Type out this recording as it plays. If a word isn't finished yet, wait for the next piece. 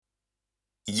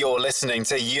You're listening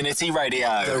to Unity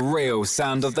Radio, the real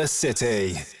sound of the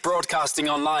city. Broadcasting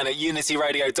online at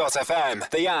unityradio.fm,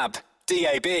 the app,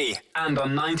 DAB, and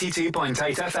on 92.8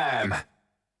 FM.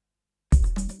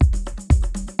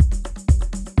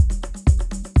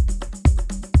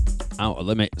 Outer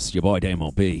Limits, your boy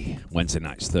DAMO, Wednesday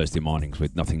nights, Thursday mornings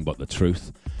with nothing but the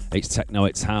truth. It's techno,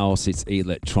 it's house, it's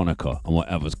electronica, and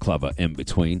whatever's clever in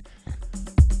between.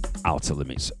 Outer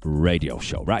Limits radio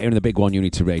show. Right here in the big one,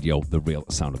 Unity Radio, the real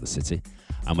sound of the city.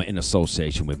 And we're in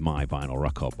association with My Vinyl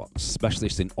Record Box,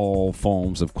 specialist in all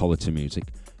forms of quality music,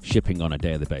 shipping on a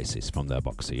daily basis from their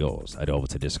box to yours. Head over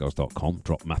to discos.com,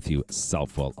 drop Matthew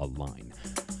Southwell a line.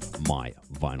 My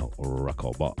Vinyl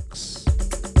Record Box.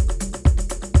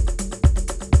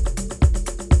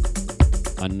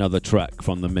 Another track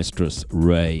from the mistress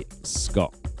Ray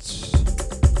Scott.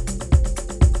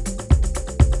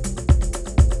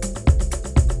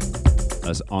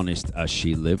 As Honest as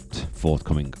She Lived,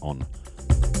 forthcoming on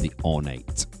the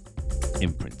Ornate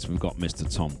imprint. We've got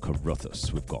Mr. Tom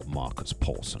Carruthers, we've got Marcus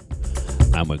Paulson,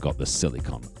 and we've got the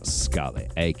Scilicon X-Kalay,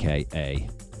 aka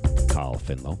Carl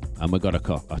Finlow, and we've got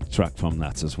a track from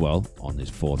that as well on his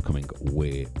forthcoming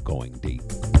We're Going Deep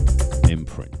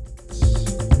imprint.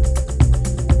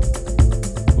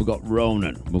 We've got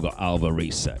Ronan, we've got Alva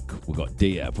Recek, we've got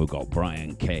Diev, we've got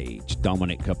Brian Cage,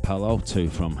 Domenic Cappello, two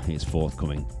from his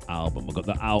forthcoming album. We've got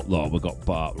the Outlaw, we've got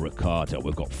Bart, Ricardo,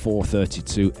 we've got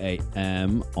 4:32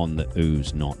 AM on the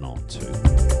Ooze 002.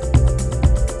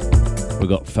 We've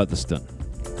got Featherstone,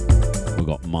 we've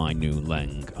got My New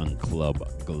Leng and Club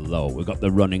Glow. We've got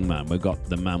the Running Man, we've got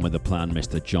the man with the plan,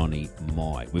 Mr. Johnny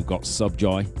Moy. We've got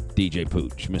Subjoy, DJ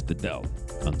Pooch, Mr. Dell,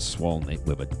 and Swollen It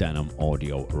with a Denim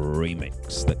Audio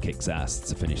remix that kicks ass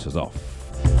to finish us off.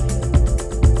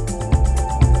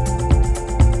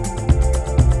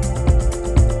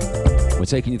 We're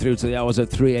taking you through to the hours at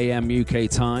 3 AM UK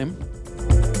time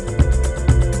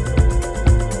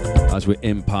as we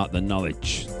impart the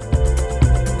knowledge.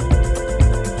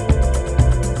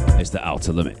 It's the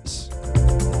Outer Limits.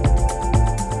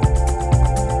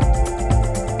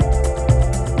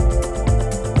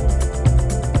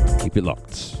 Keep it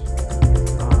locked.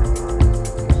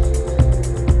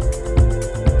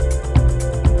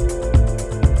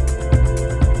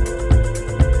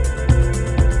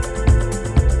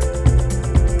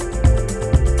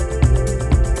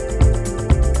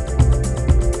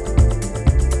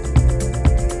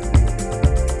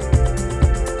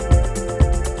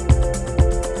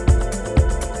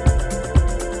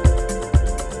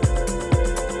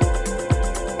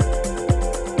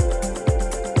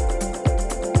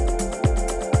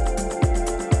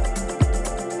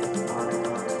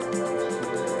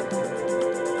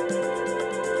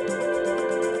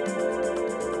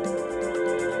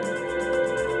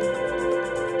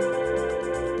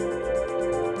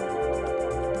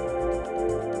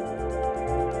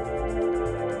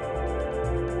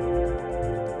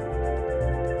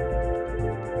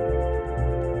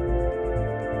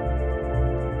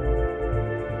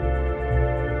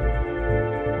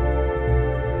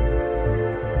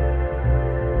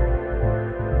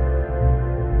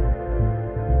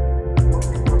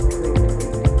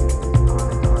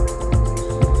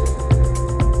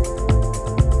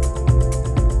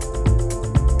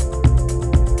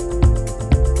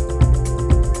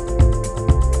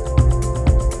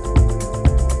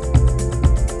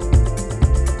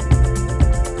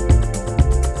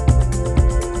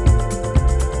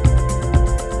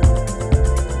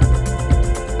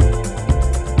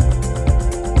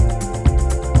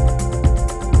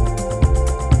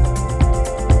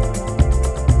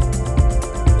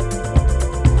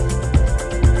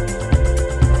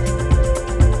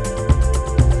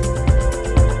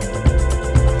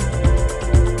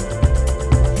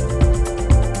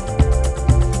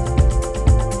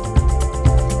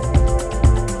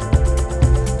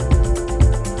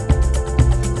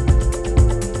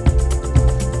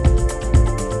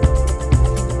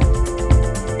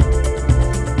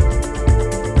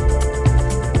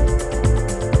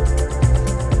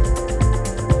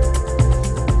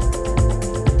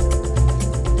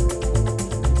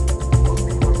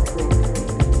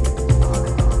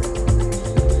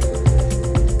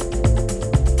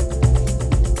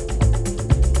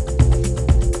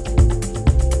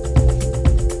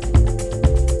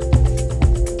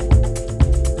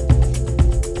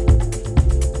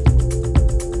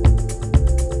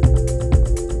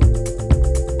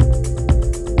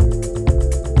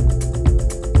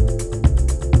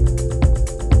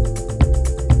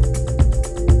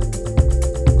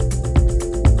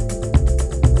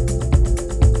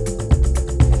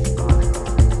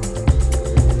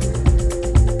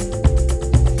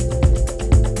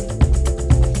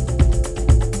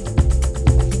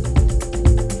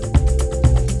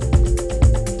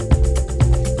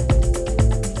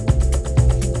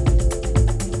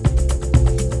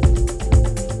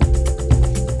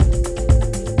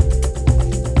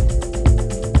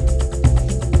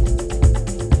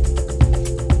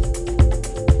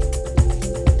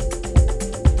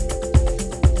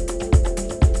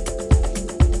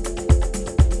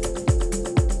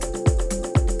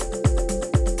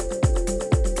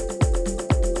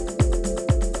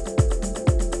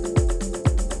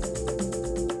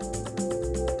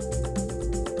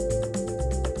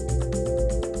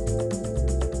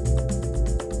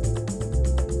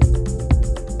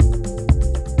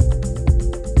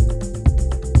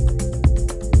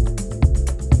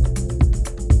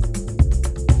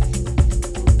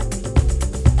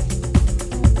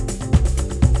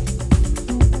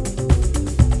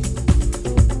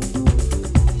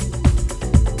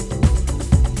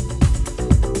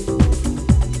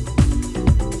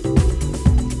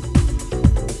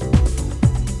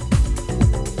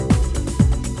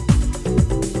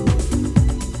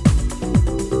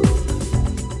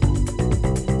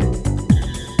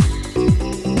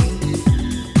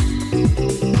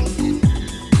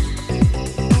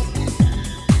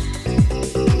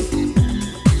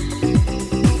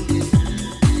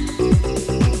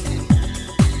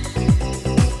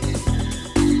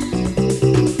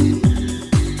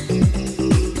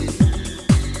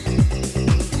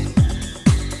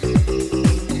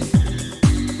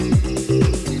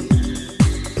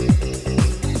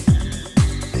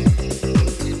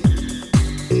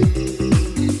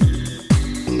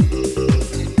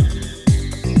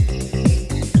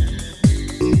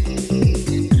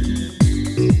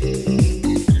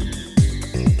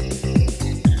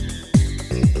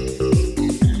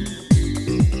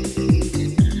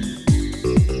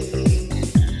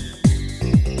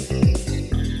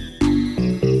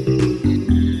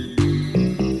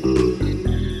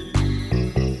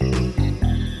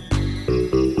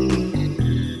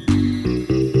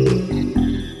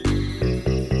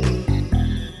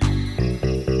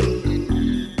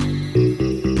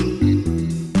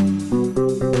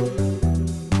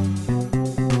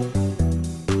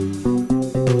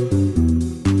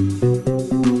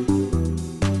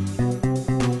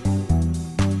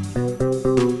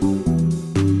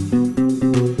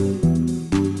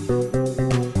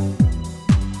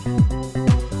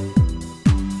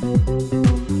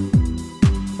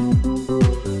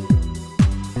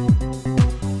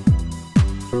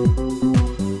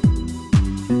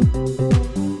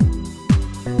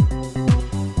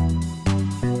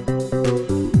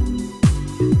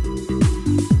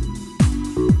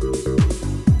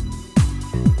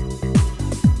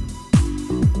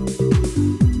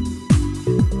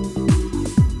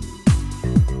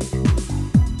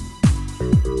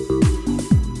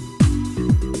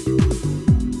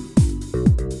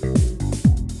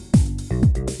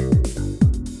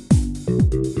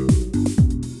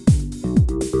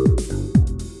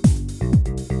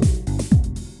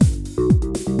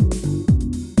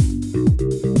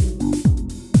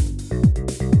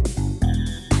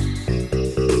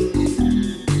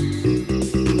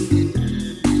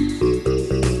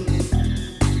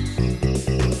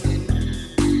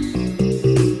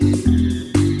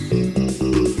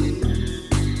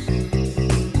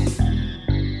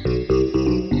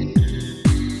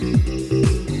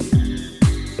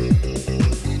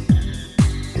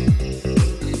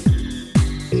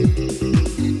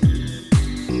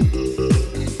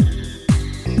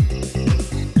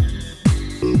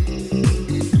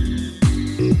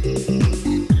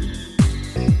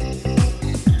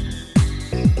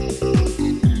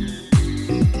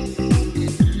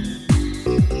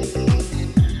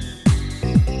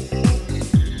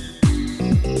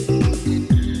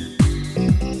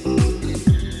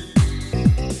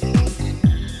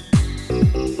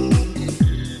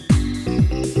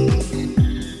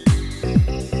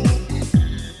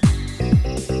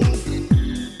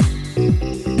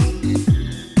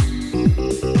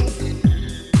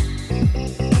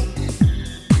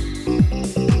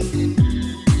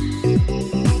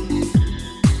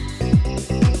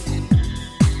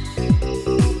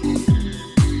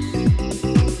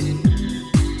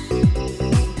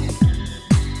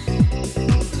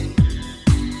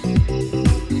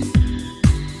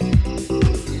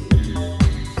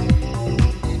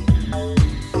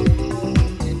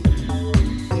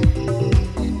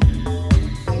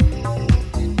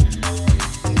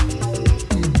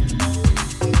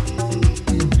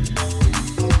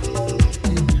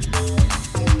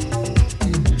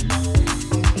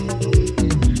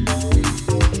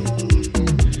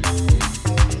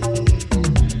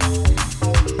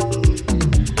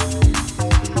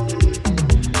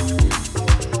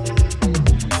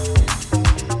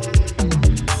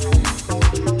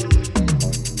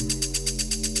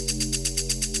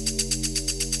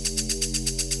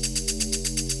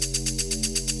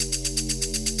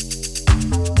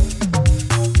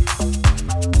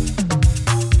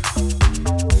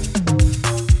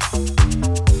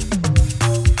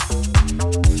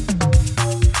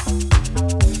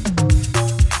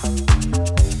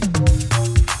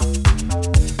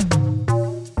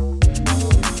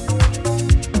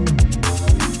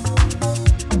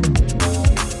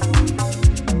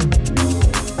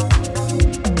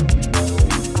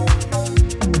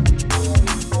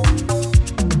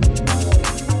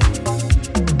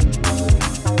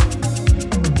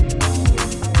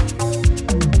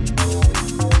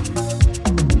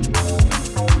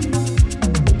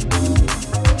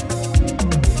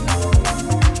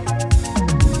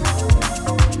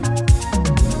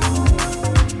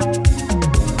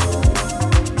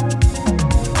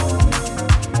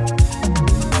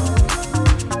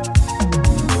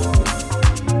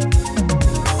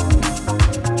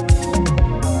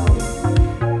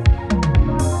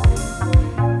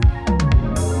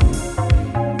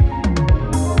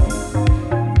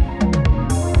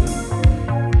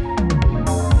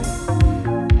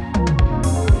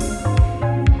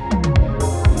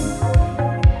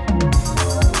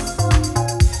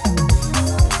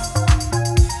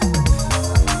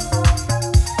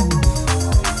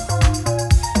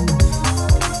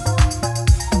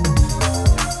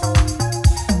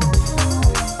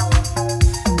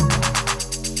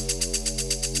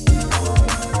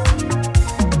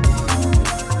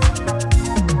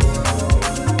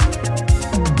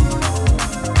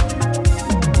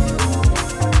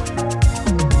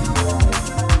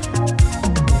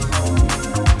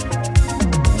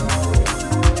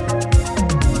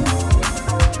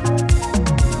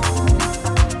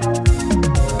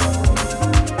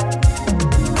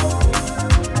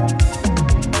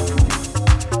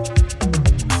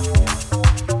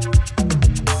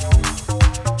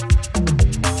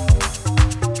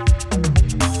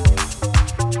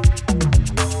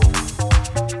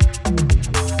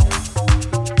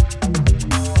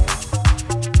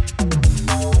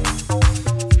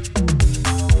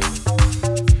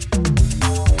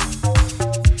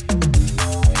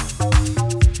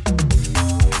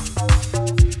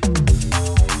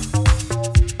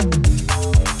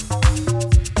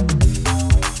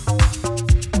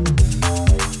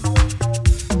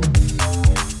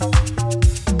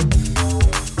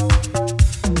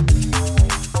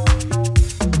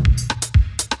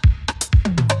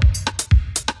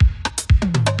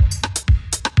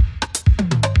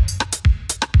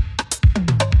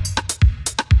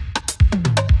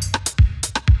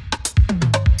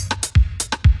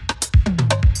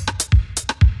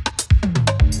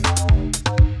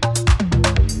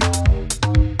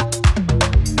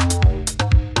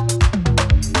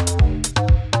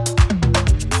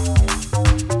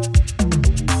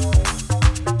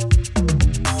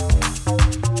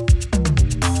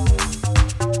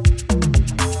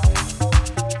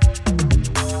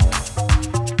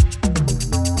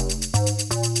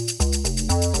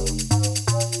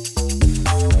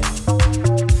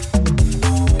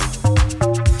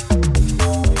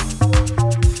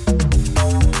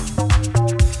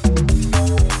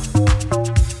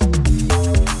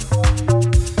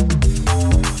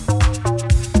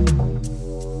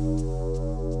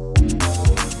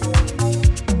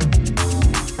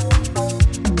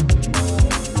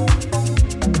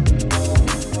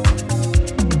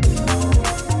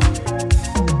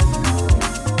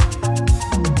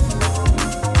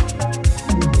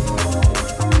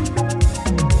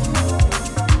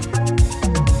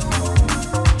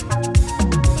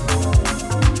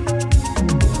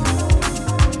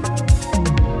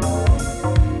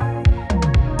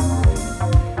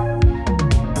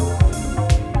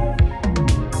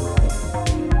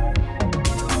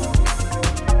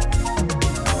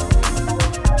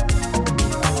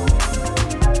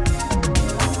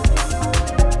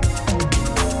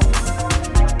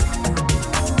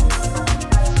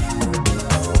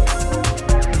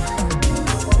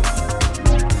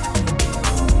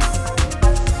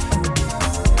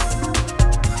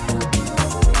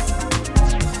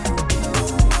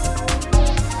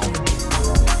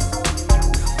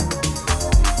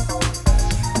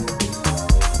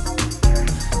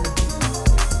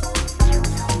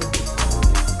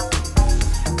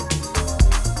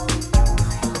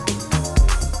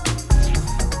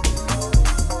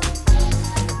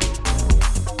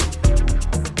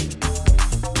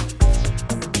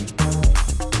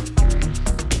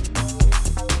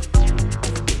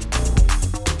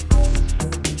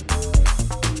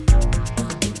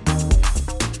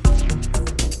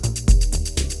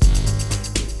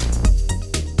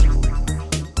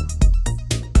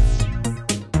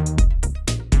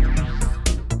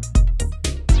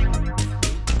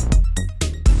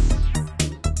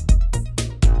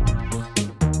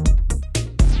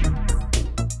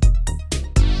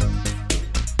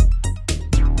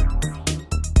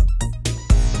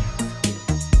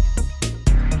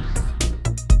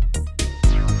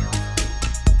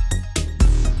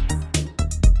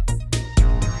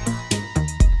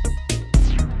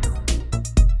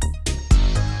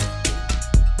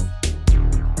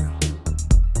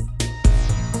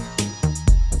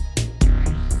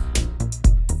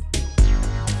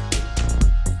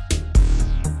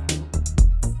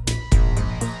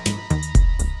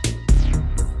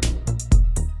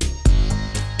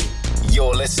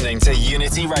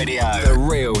 Unity Radio, the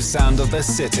real sound of the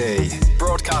city.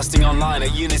 Broadcasting online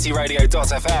at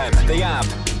unityradio.fm, the app,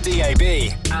 DAB,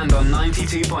 and on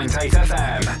 92.8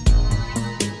 FM.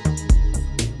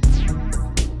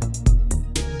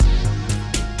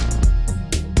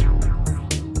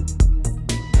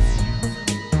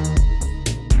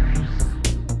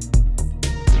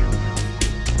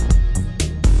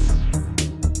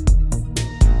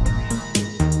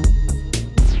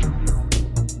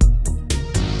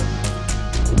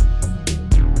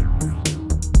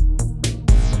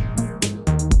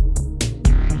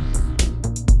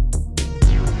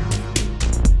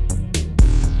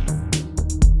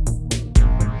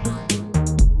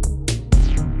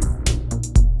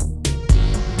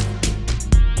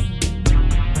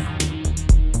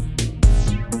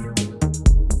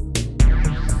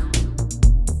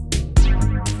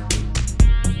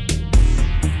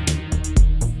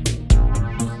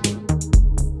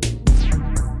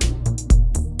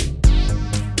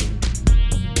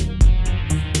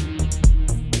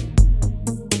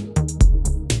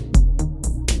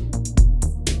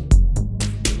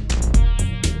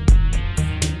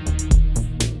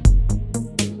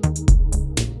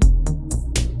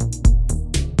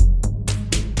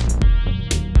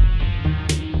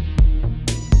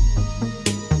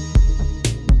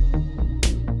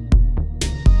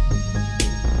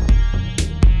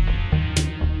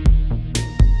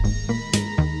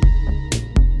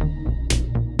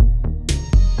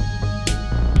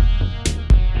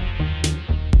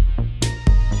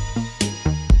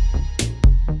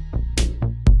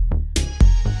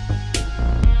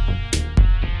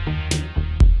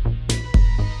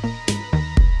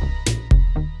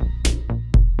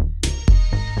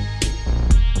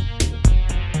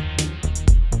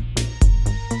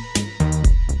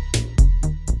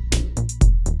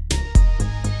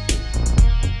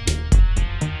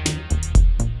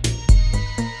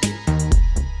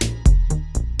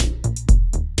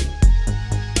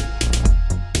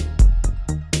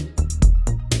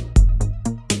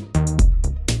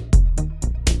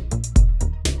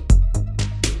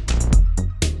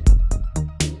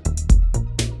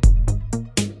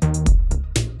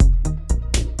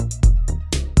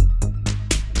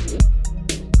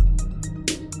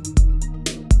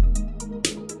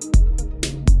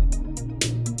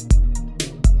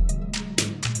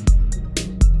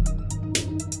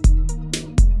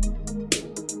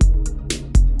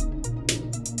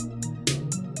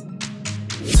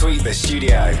 Tweet the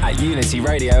studio at Unity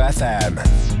Radio FM.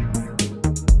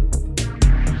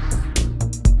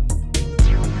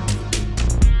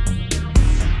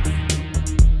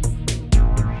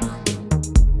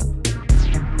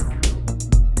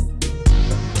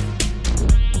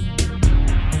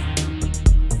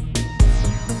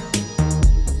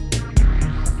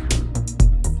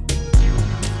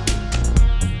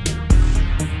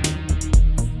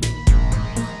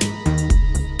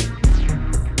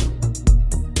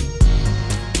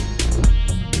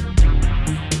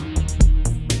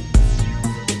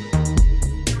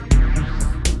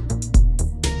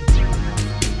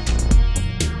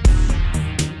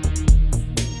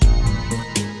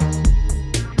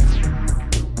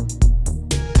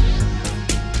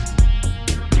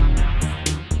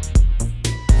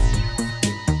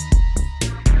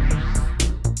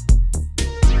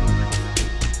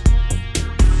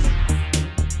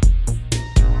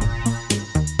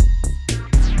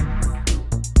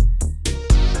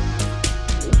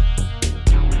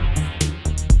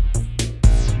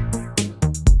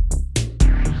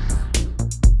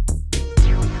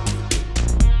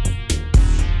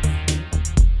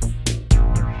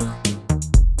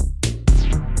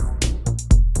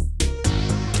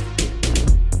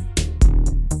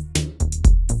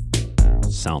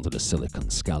 Sound of the Scilicon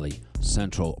X-Kalay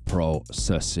Central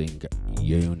Processing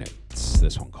Unit.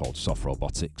 This one called Soft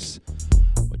Robotics,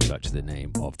 which is actually the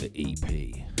name of the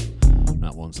EP.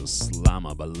 That one's a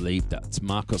slammer, believe that.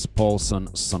 Marcus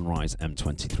Paulson, Sunrise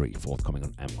M23, forthcoming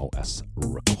on M.O.S.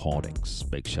 Recordings.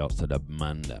 Big shouts to the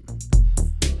man them.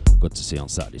 Good to see you on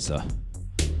Saturday, sir.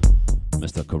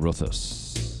 Mr.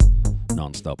 Carruthers,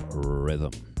 non-stop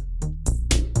rhythm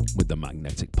with the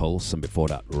magnetic pulse, and before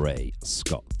that Ray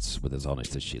Scott with As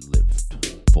Honest As She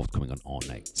Lived, forthcoming on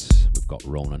Ornate. We've got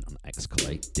Ronan and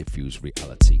X-Kalay, Diffuse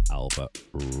Reality, Alva,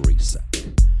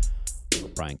 Recek,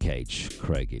 Brian Kage,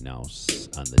 Craigie Nouse,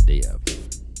 and the Diev.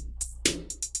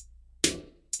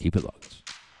 Keep it locked.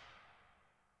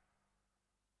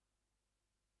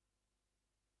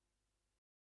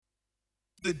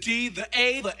 The D, the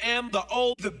A, the M, the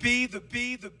O, the B, the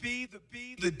B, the B, the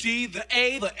B, the D, the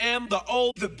A, the M, the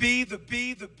O, the B, the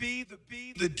B, the B, the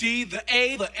B, the D, the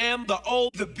A, the M, the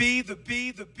O, the B, the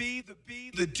B, the B, the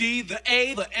B, the D, the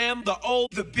A, the M, the O,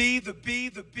 the B, the B,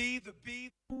 the B, the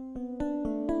B.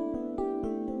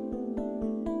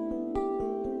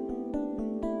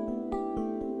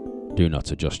 Do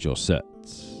not adjust your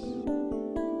sets.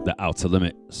 The Outer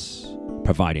Limits,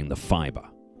 providing the fiber.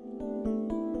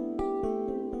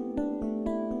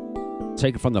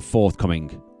 Taken from the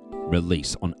forthcoming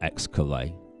release on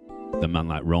X-Kalay, the man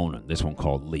like Ronan, this one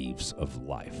called Leaves of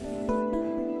Life.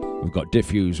 We've got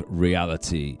Diffuse,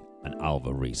 Reality, and Alva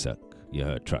Recek. You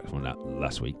heard tracks from that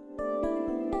last week.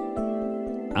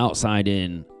 Outside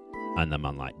In, and the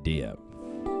man like Diev.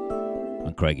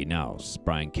 And Craigie Now's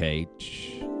Brian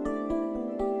Cage,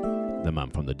 the man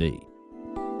from the D.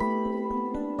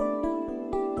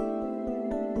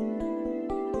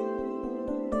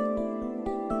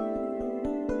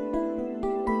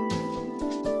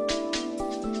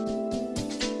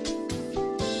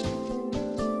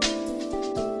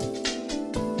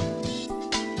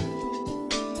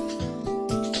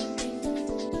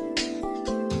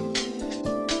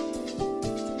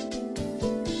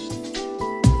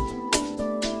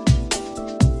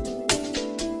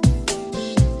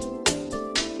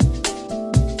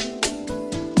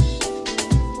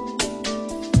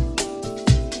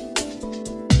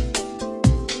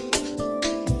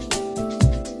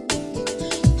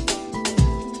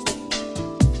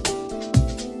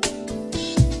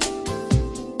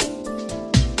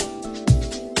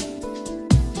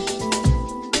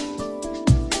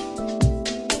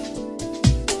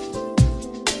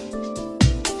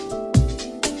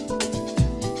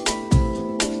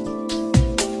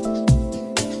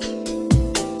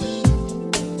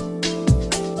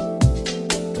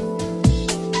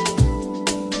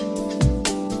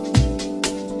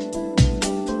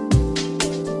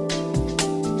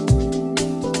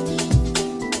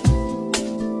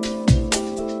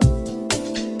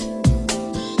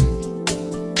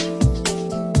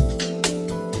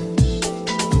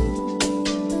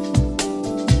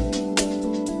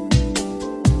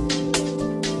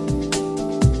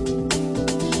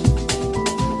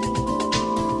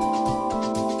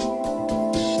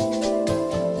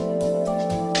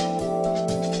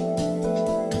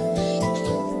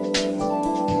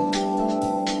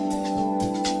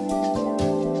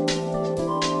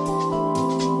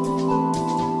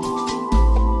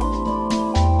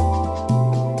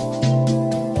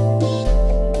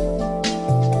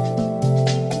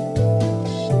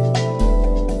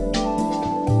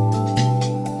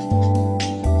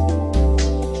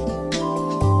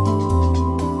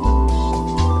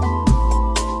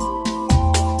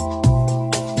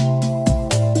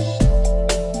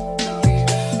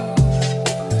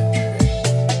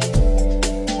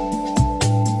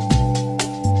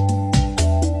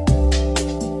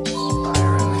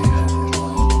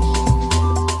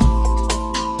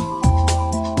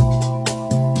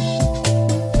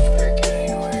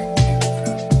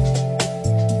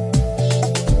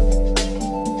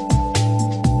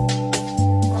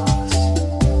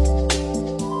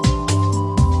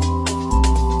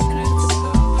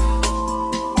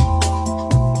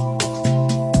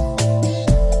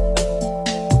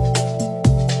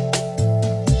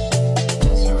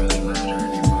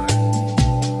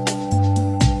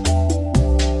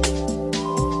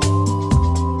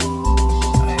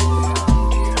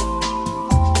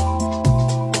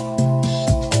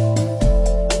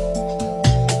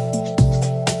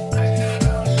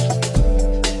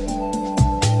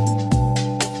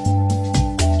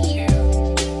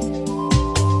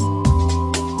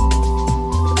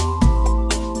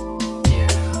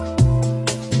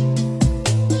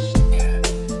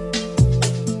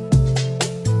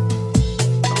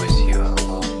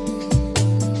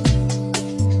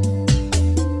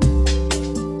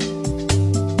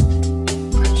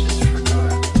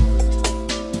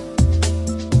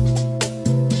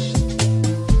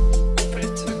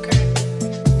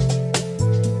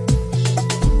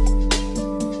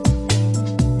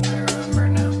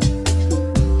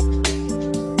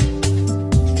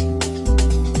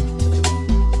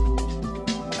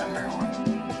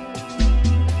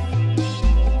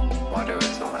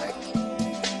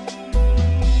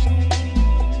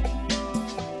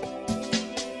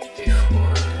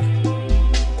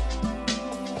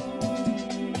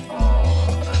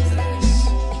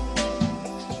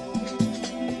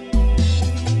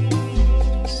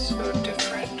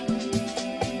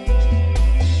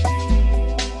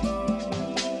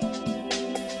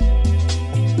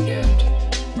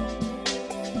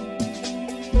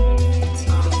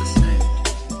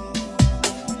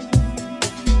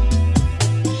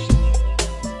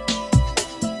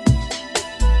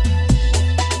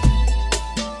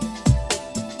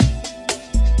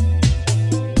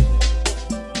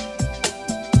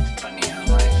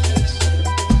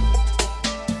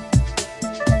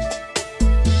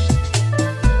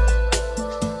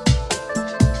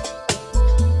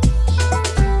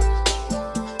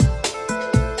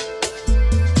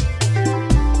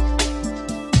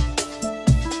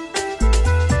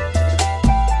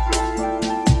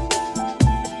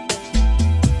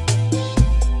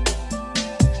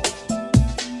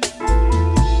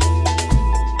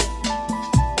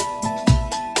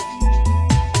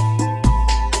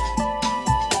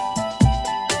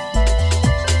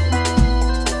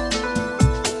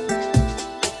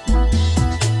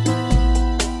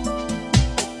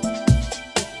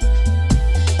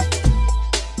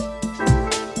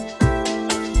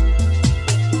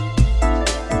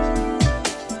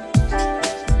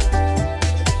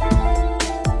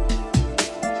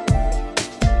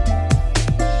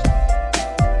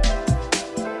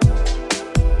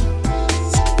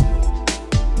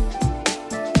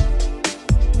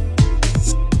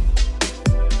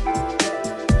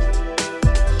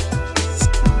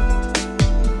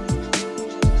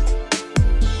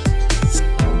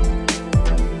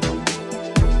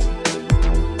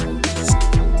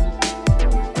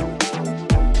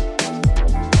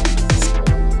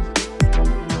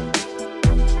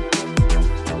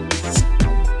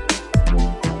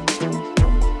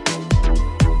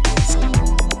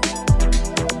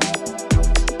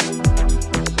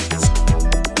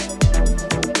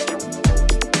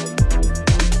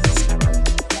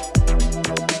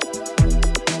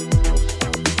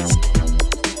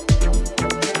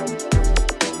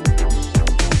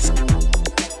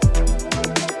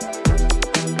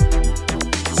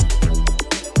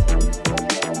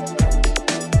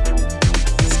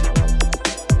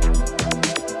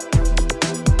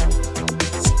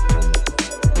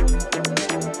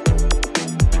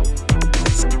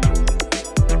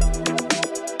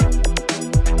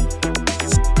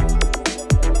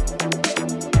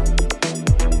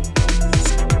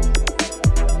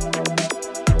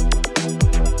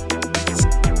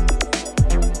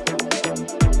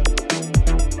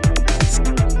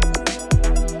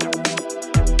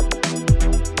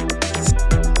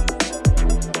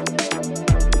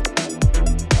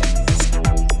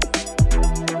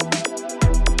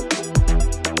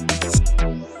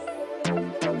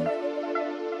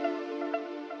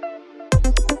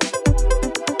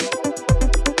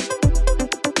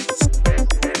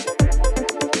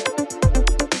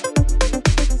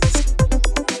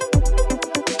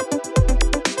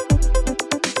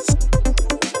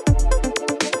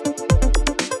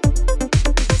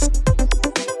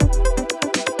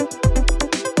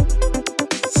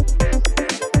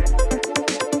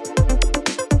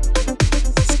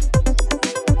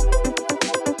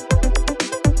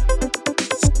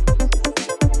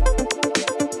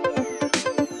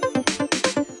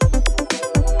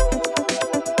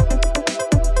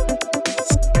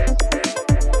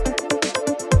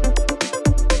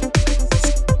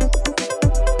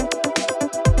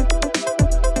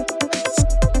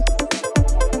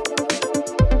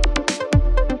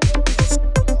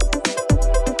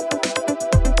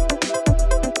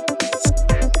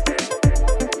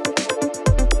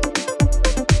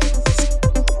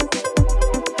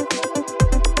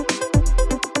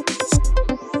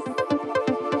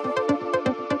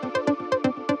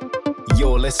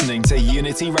 You're listening to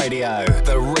Unity Radio,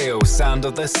 the real sound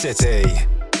of the city.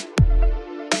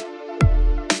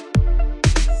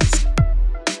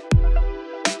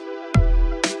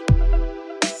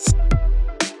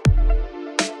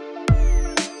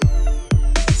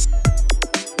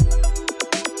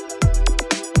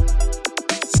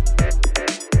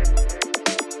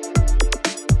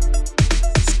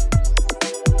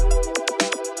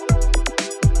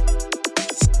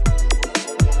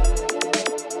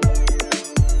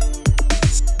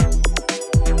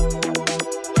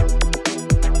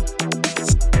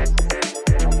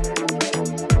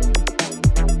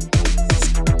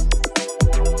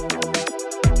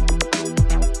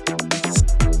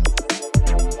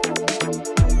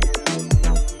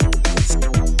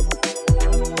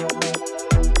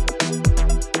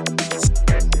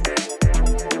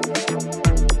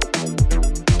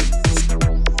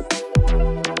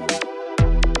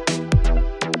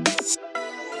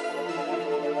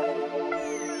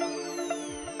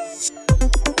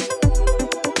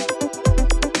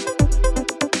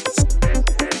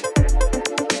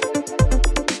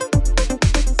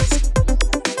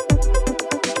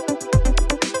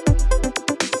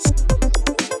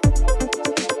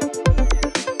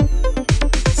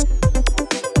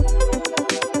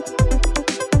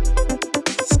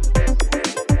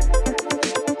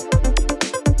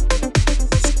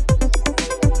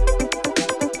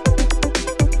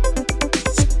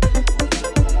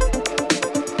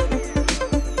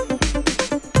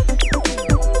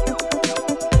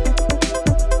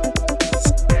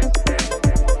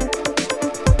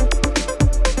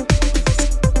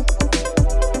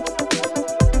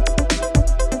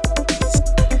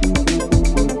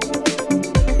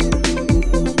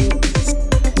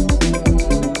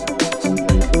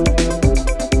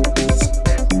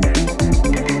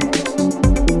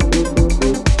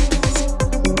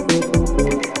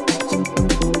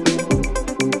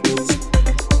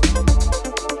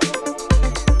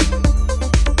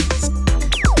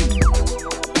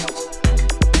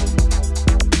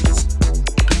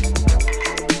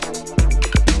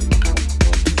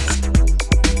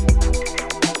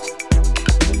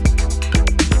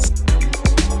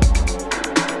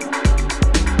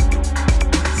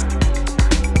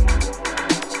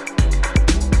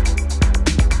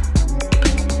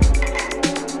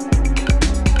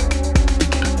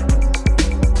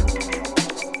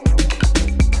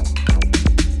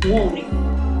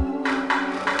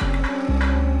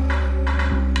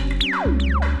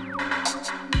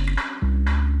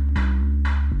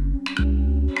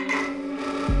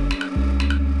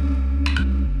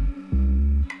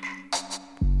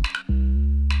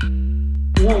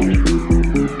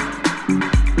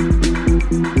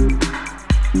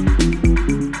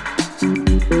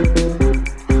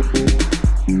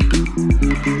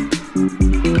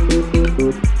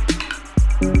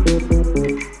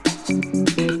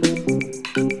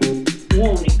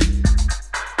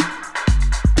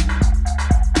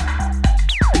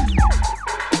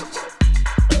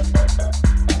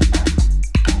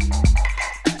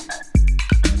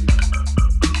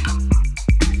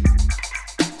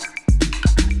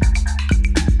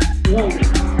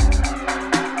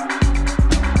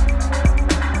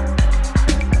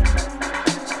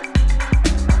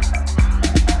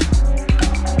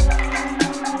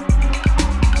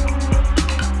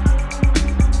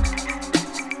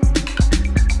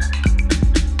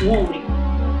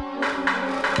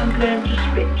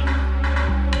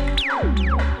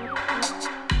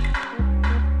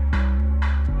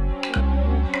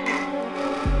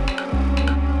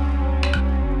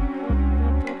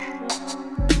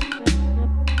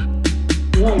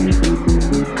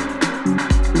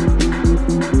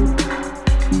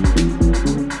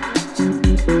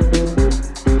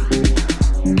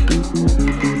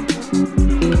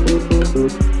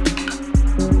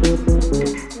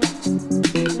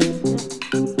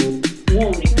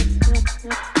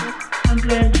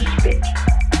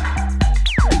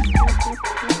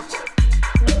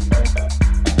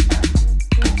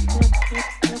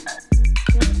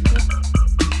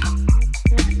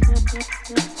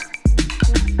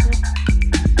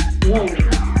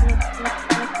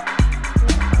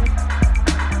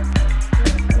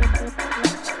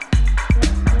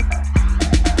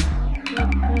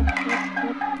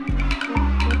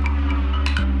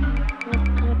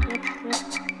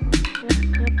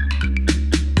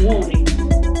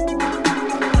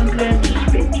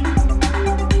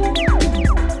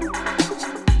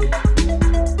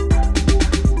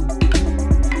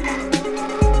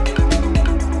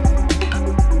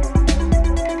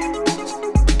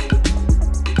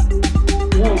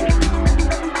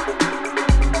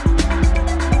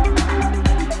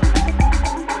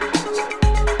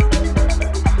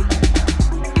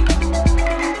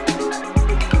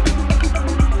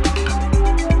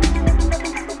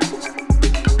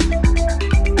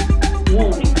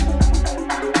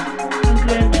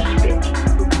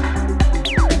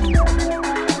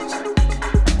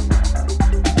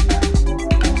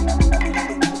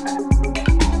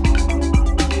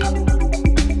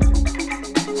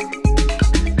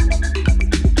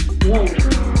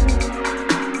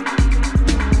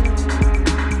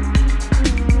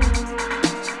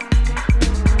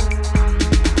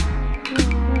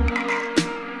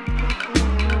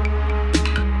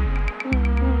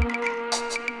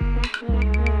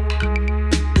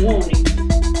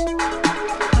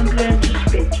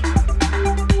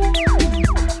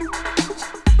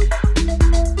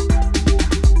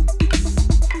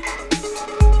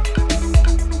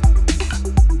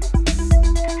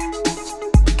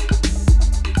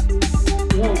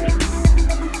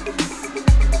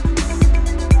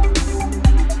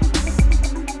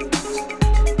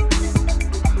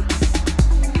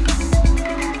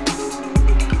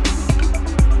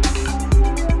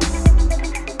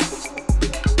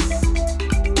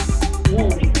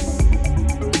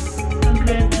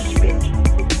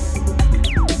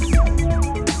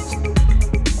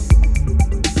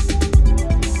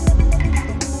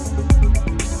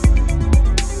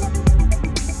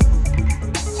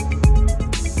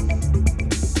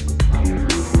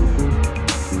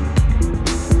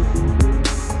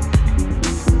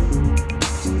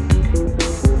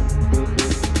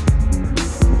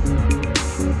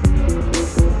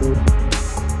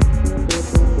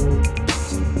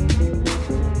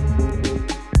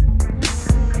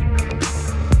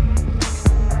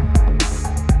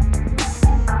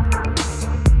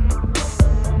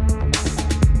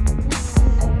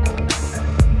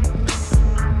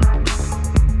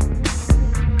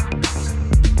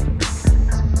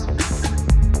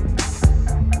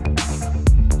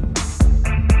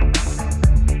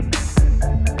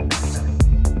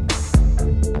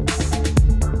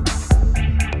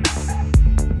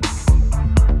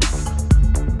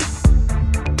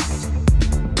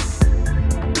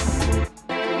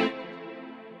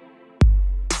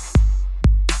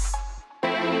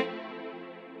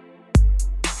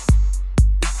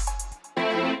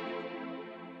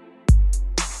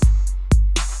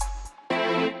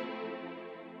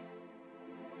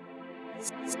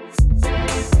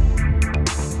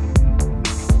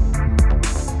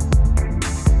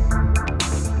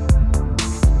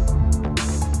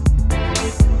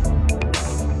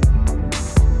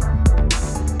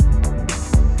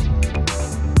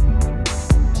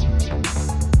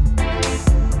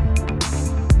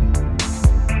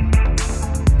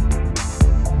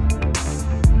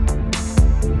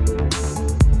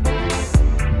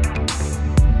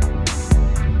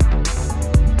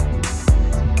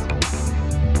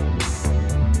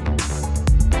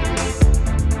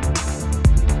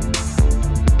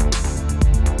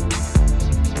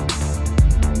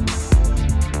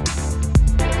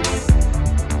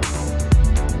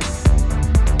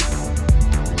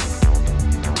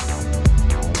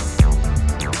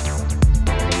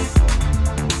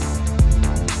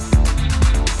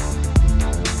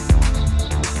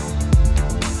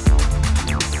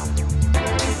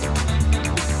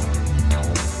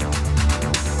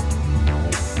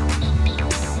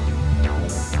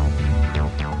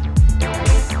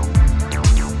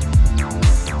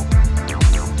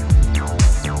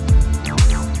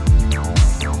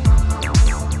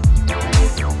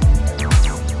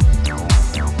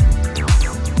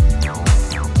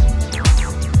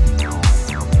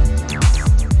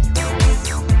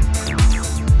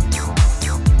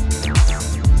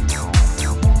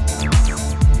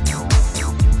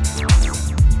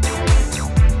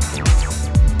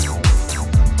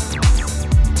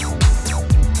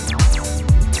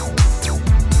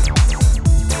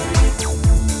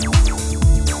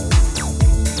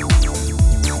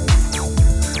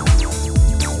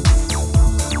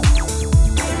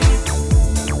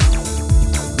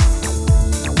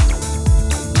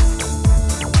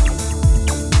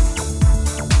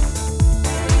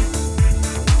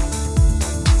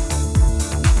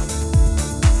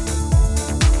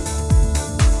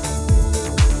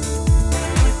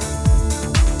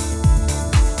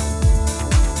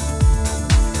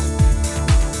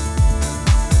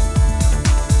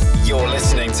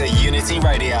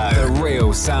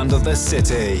 Sound of the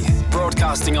city.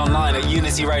 Broadcasting online at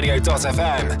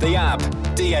unityradio.fm, the app,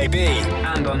 DAB,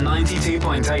 and on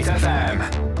 92.8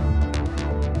 FM.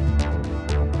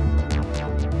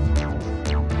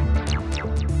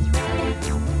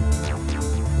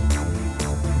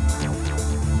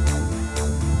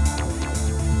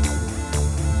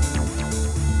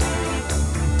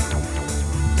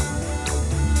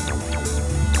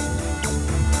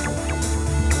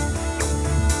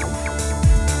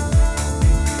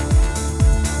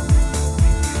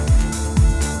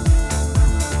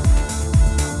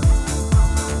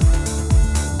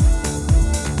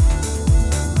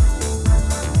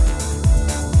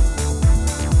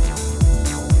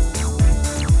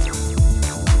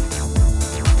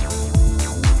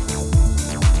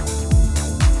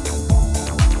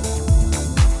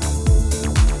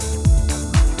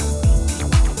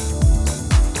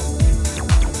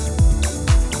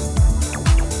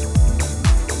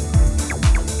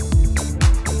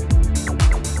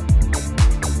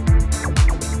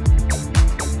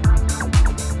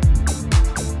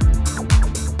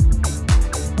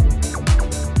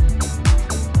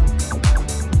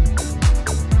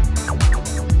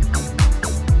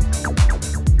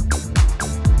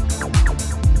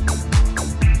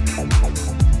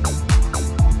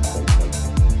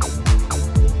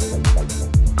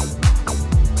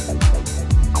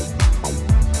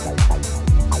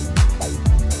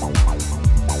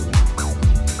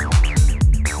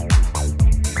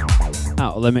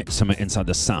 Limit something inside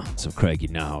the sounds of Craigie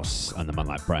Nouse and the man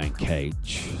like Brian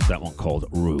Cage. That one called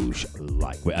Rouge.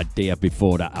 Like we had Diev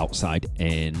before that, Outside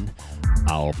In,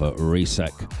 Alva,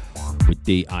 Recek with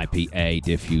DIPA,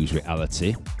 Diffuse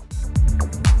Reality.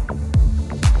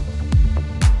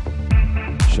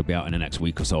 Should be out in the next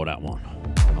week or so, that one.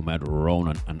 And we had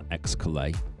Ronan and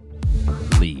X-Kalay,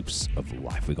 Leaves of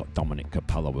Life. We got Domenic,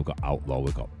 Cappello, we've got Outlaw,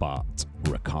 we've got Bart,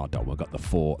 Ricardo, we've got the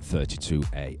 4:32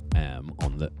 AM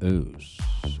on the ooze.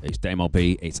 It's DAMO,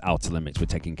 it's Outer Limits. We're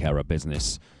taking care of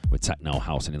business with techno,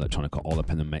 house, and electronica all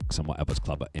up in the mix and whatever's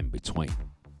clever in between.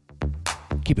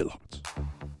 Keep it locked.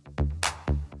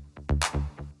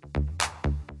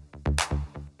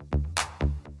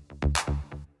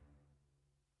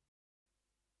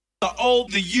 The O,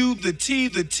 the U, the T,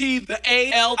 the T, the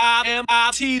A, L, I, M,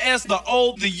 I, T, S, the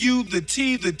O, the U, the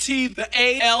T, the T, the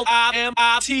A, L, I, M,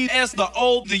 I, T, S, the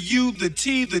O, the U, the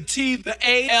T, the T, the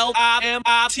A, L, I, M,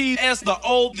 I, T, S, the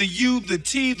O, the U, the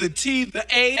T, the T, the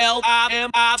A, L, I,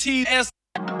 M, I, T, S.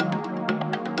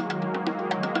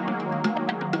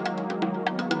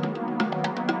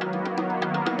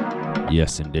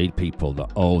 Yes, indeed, people. The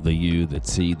O, the U, the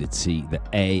T, the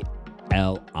A,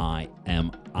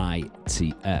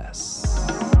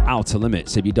 Outer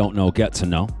Limits, if you don't know, get to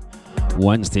know.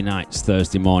 Wednesday nights,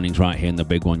 Thursday mornings, right here in the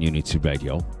big one, Unity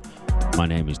Radio. My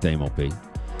name is DAMO.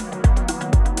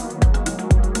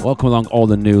 Welcome along all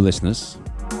the new listeners.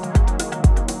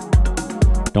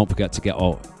 Don't forget to get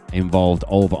involved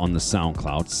over on the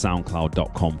SoundCloud,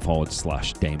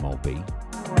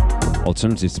 soundcloud.com/DAMO.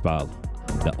 Alternative spell,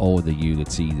 the O, the U, the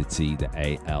T, the T, the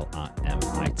A, L, I, M,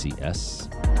 I, T, S.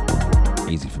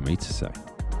 Easy for me to say.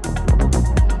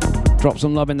 Drop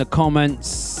some love in the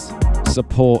comments.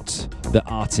 Support the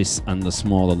artists and the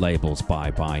smaller labels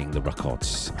by buying the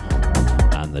records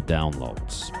and the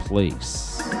downloads,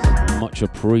 please. Much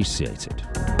appreciated.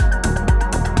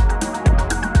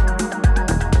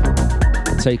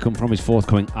 Taken from his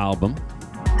forthcoming album.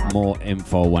 More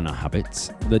info when I have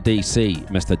it. The DC,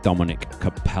 Mr. Domenic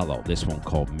Cappello. This one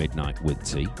called Midnight with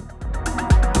Tea.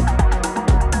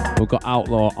 We've got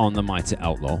Outlaw on the Mighty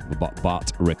Outlaw. We've got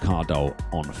Bart Ricardo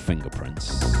on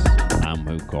Fingerprints. And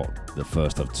we've got the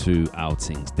first of two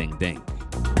outings, Ding Ding.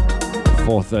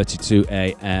 4:32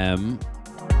 a.m.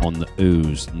 on the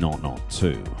Ooze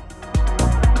 002.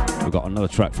 We've got another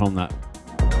track from that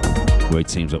where he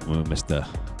teams up with Mr.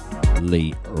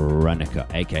 Leeroy,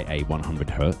 aka 100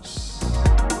 Hertz.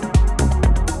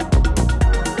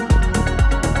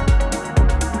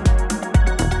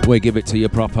 We give it to you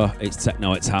proper. It's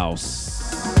techno, it's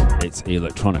house, it's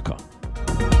electronica.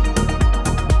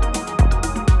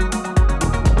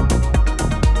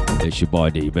 It's your boy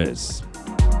D-Biz.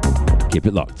 Keep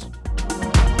it locked.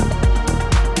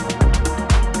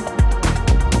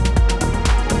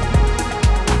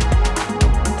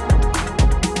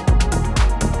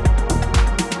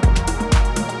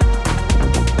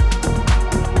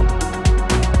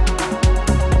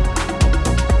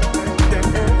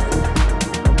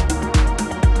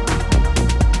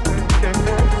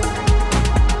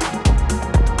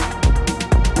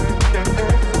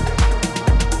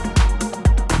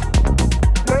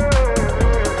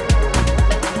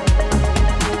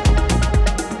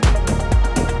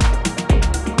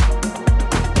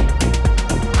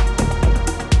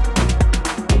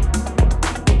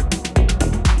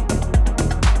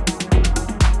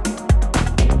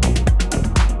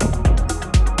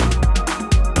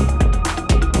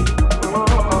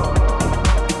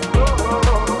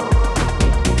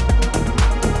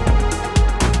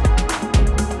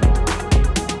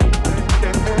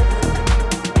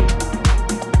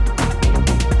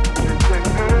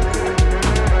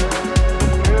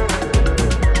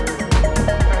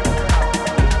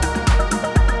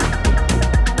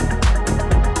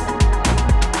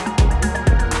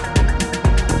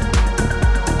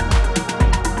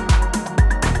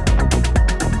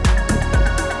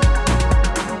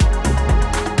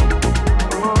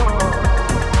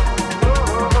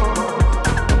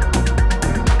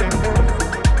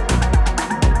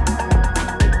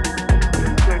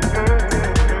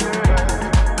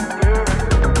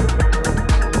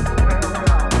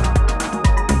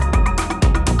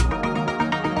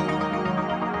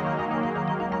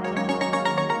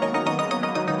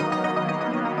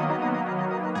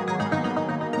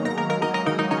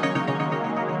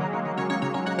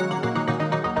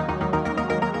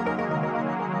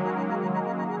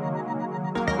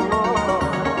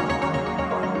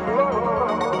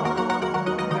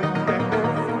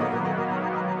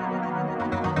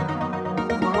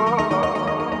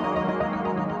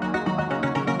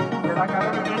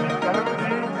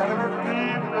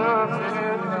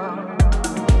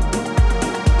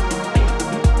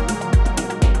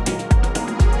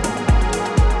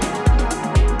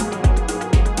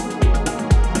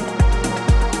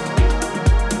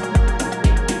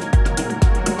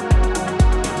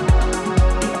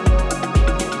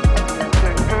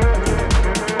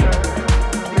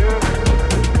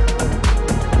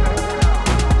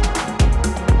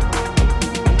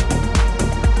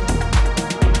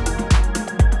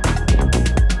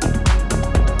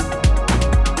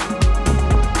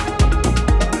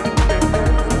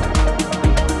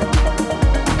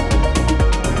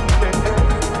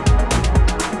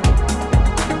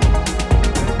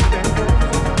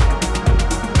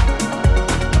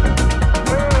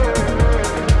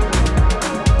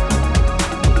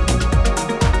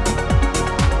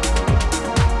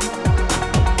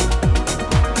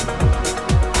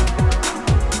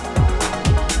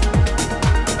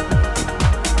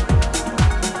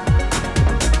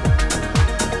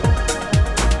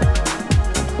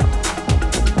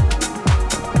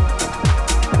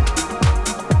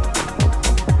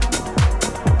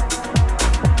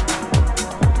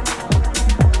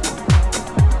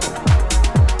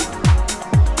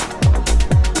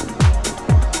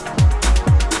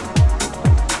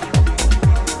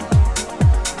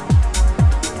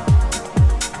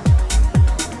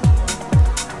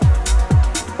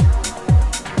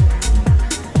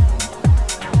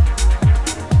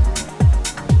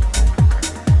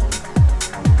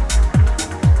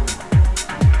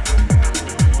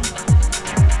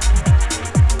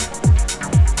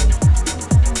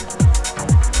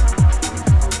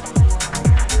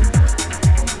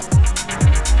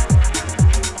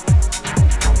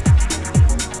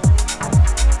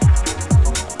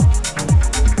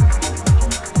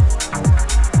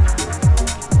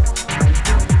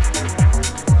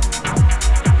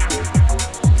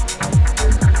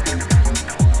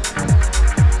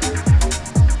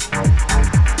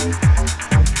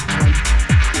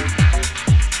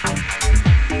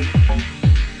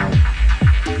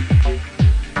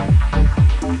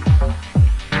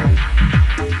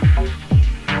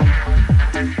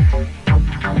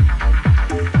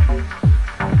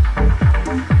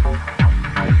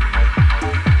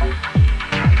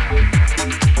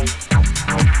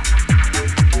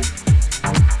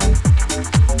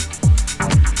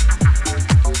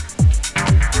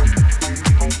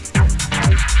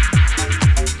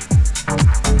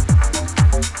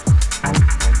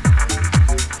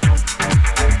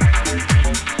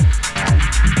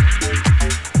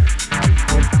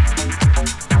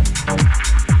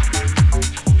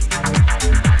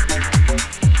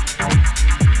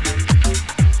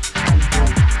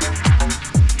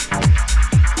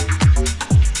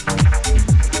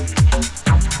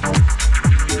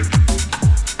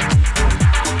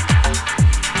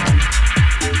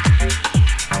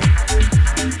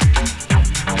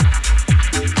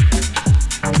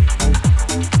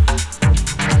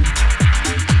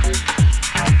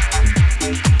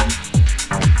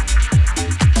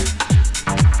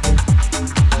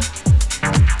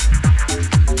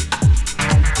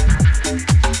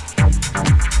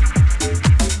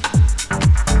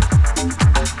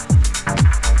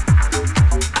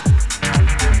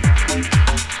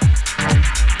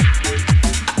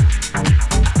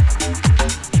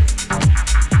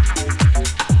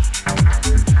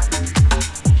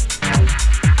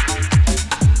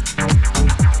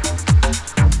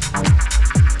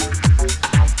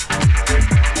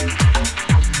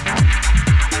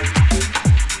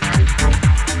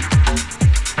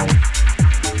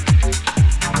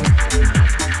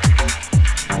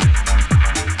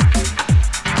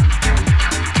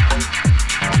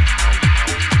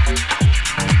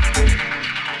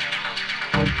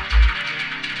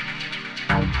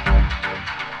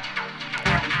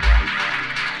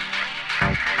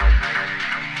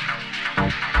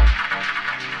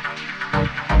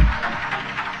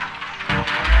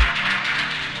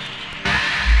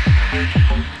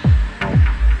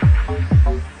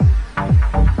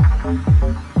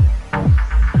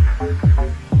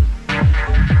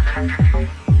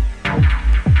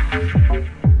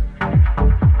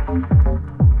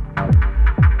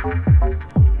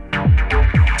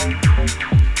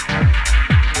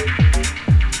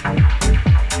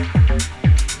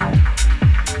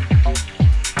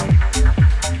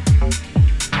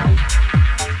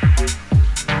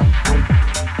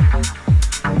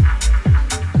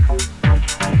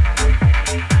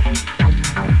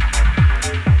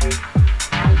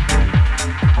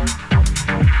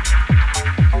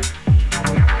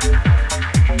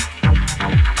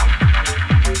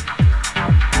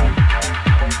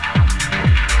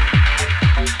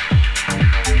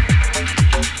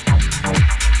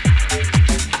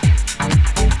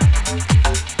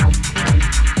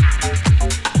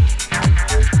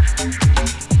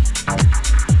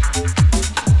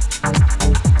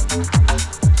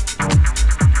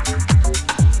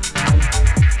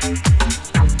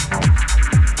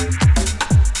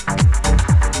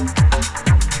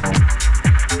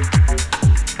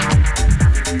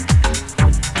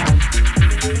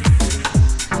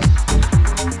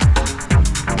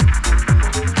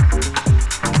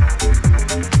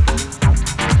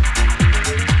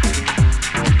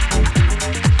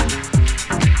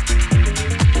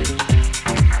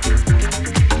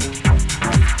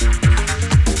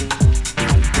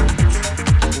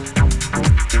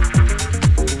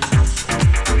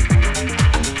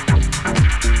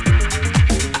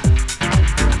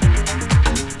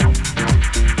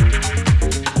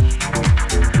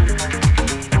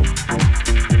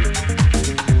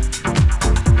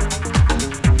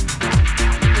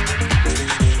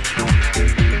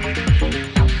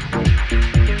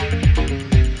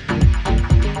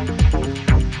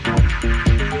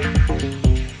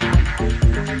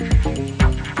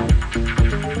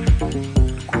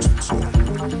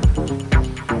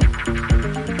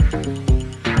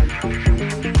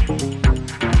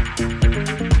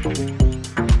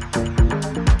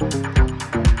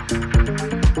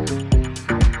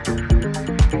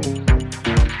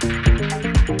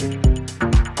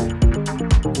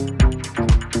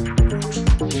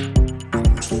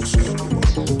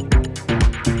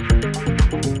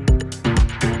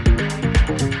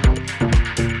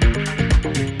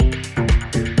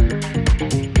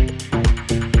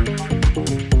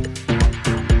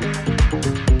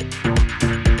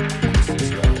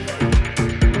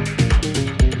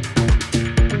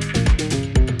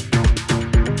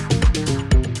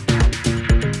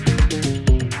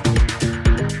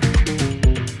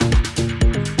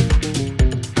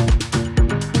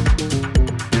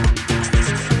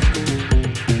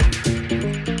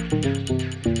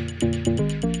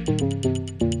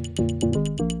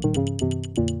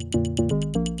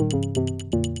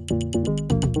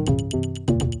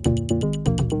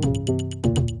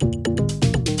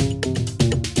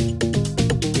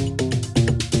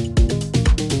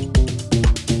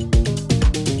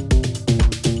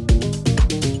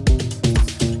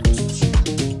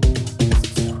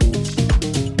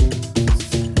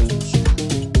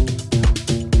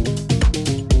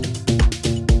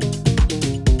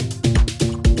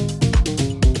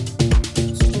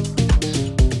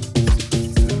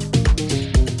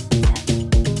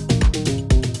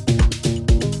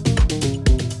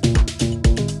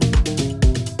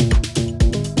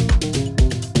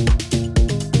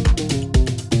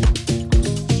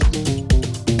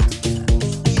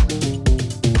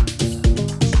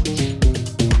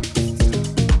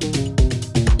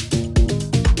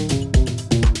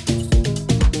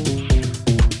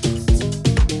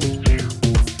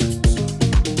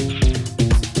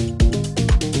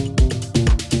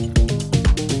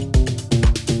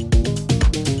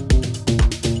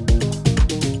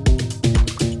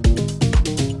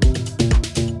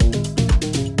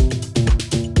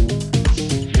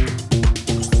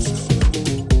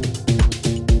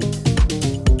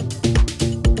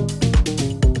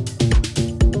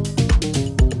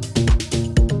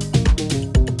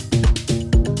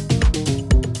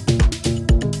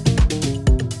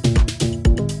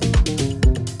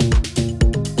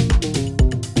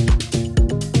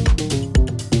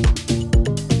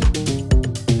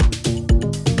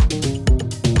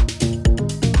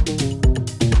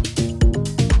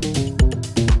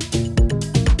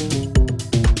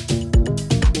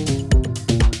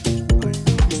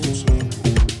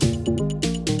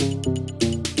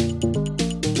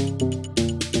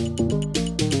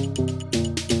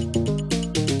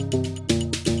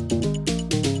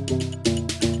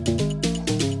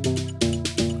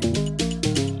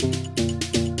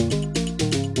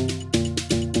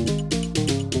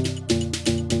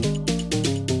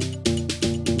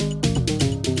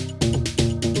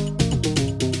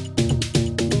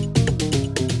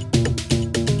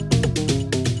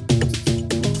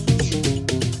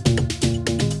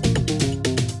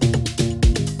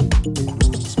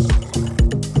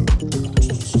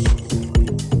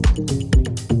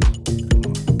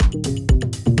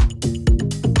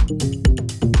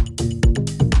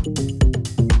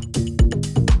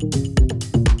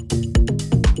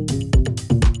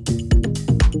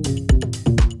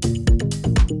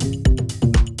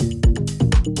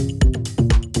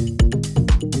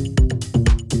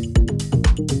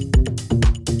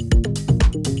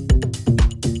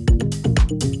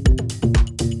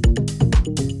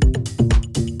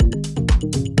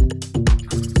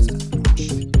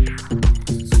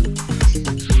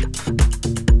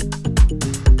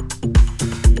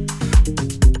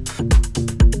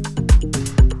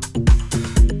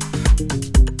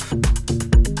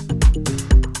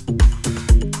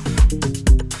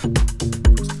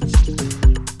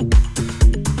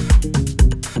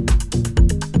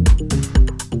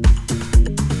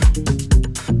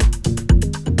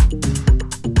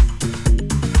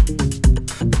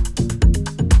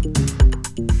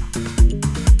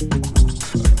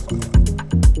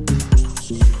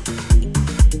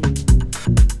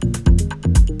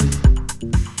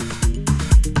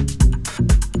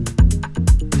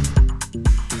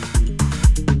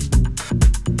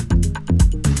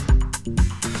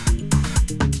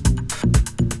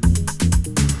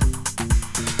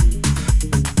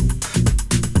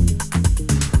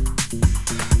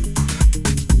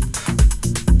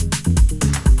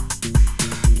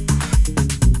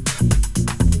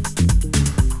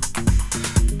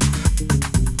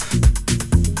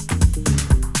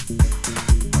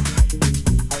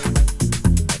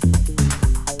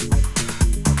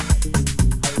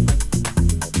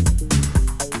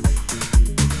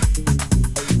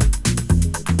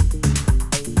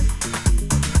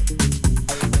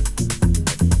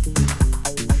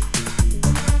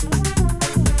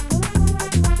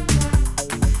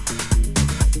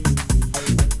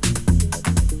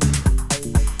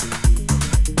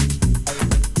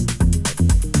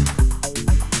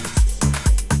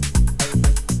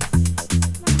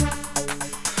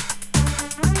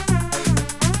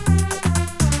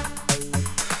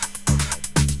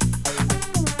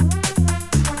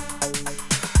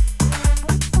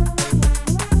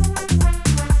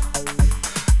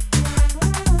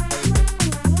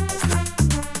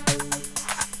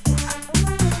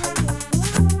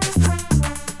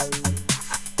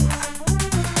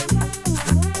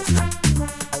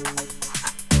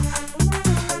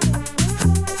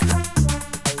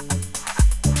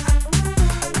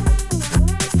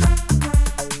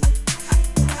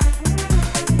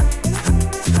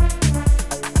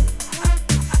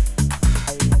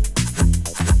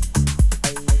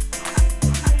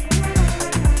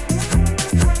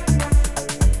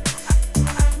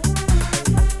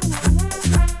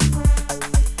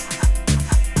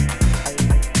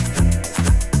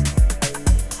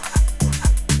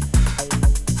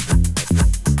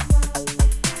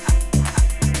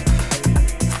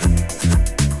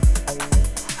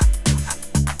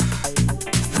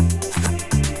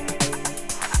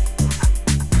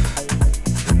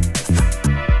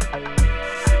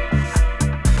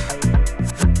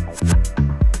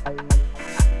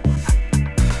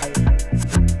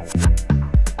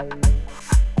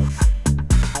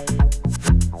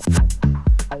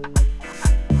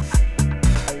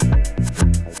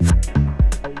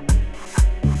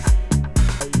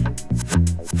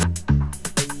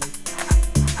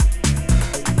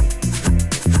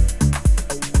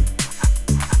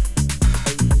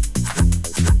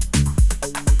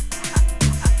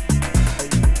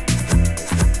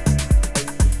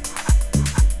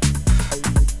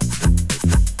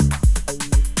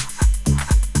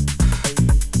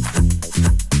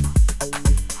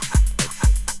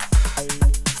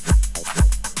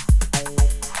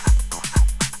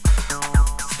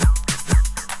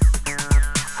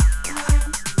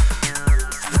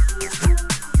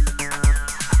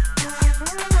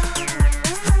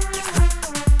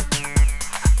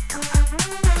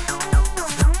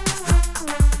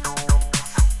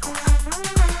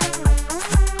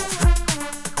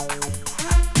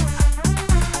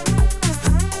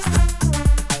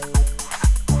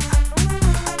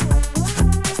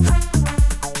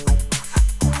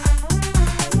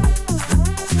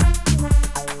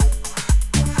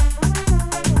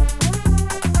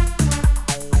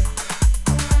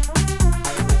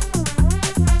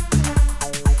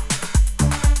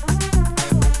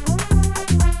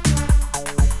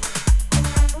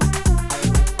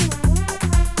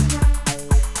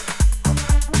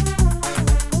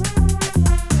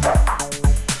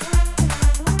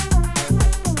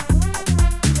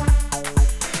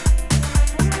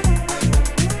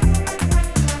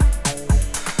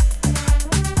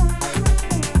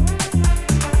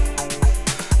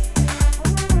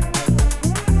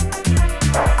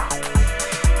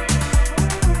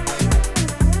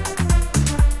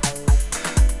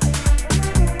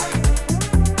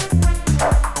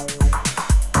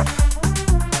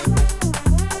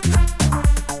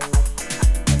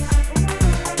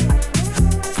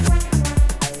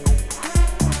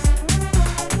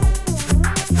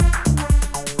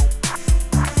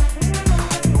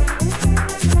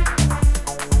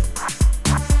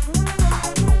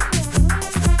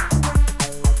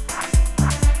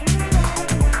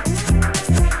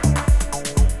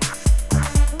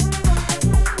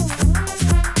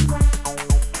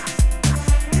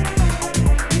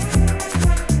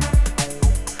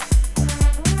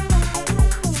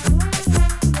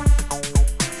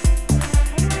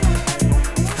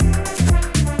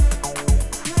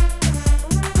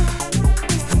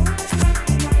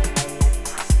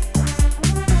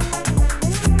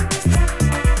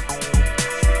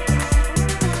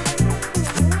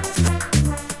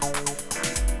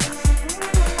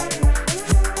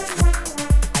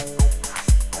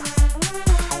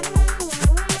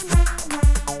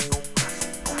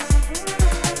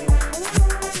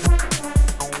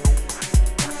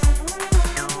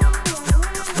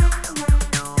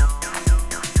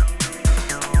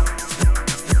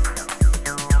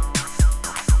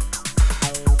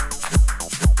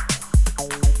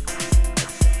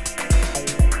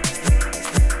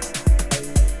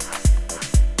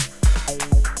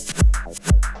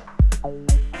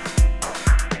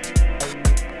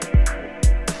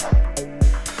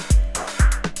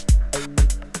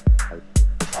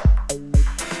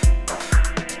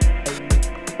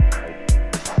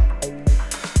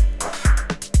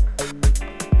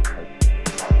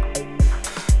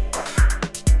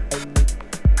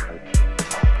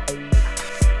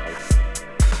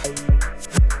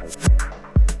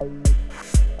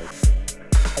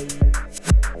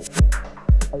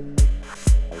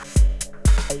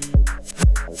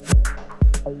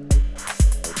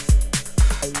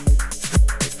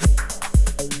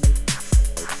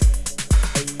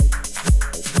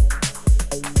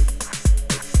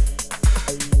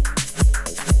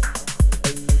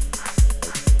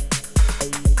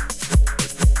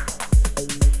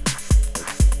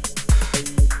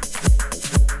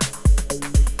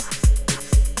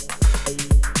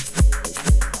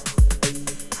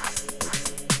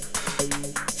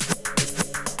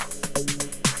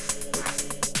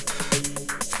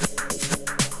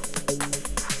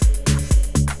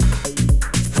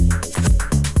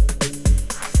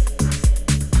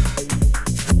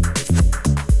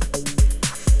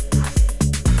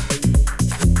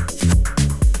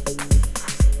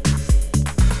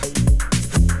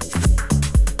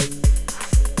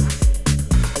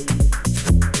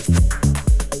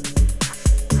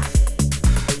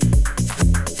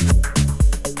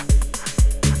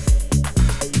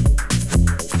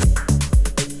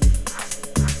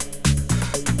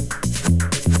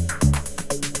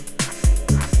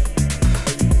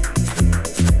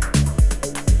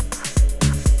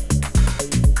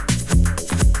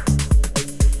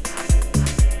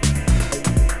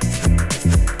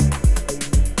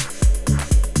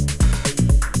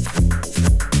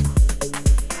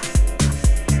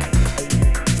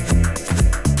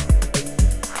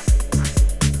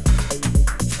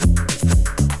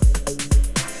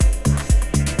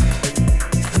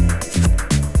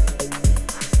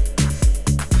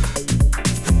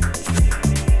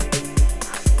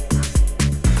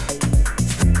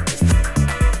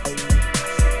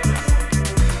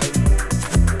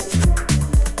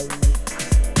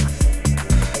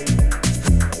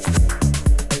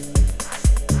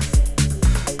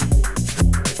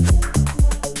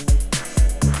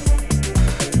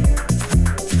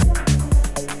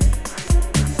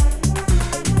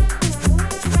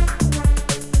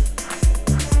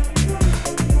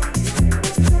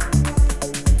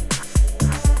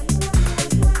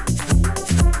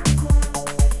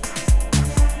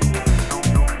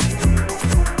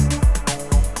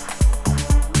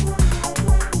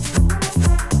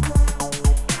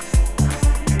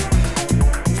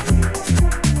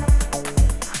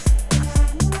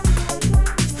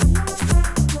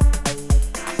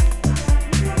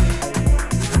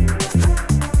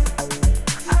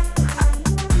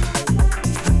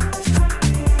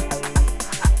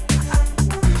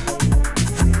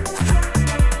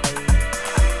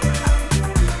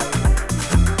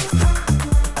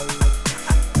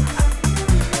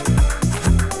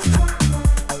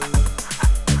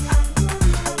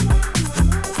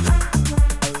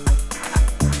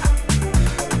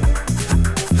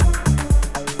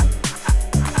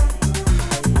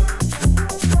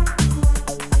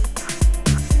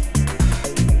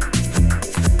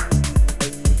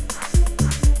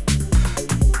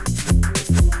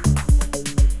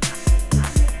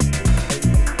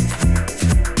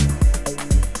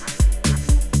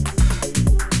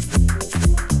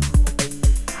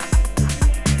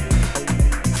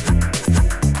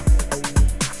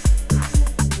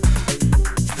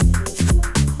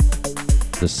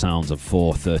 The sounds of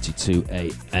 4:32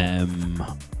 a.m.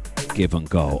 Give and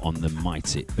go on the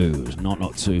mighty Ooze.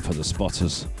 Not 2 for the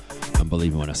spotters. And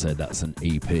believe me when I say that's an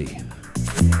EP.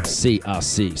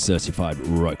 CRC certified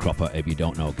Roy Cropper. If you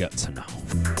don't know, get to know.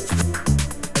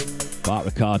 Bart,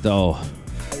 Ricardo,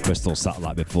 Chrystal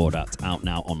Satellite before that. Out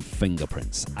now on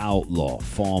Fingerprints. Outlaw,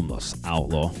 Formless,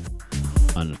 Outlaw.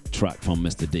 And a track from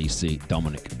Mr. DC,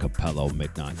 Domenic, Cappello,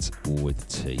 Midnight with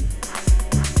Tea.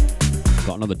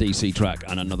 Got another DC track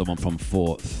and another one from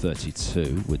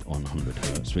 432 with 100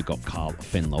 Hz. We got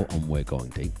Finlow on We're Going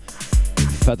Deep.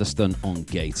 Featherstone on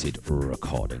Gated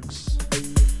Recordings.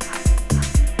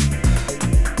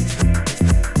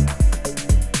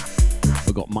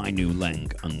 We got My New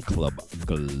Leng and Club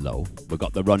Glow. We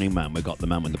got The Running Man. We got the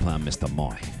man with the plan, Mr.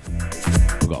 Moy.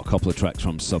 We got a couple of tracks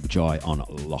from Subjoy on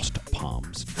Lost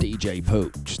Palms. DJ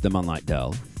Pooch, The Man Like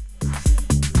Dell,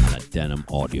 and a Denim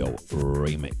Audio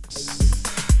remix.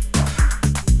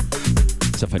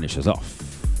 To finish us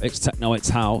off, it's techno, it's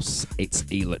house, it's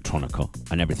electronica,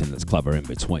 and everything that's clever in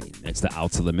between. It's the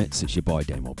Outer Limits, it's your boy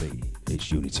Damo B.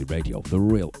 It's Unity Radio, the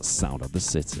real sound of the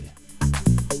city.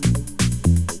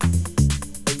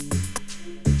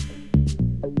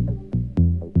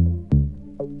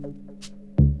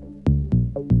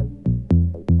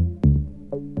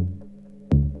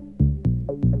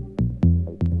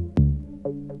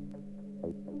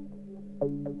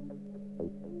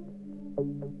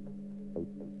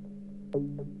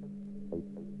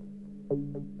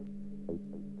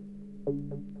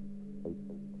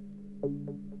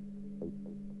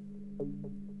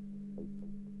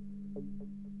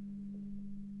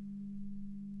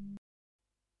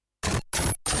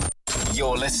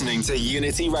 You're listening to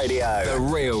Unity Radio, the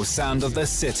real sound of the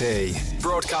city.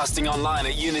 Broadcasting online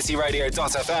at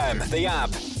unityradio.fm, the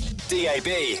app, DAB,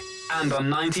 and on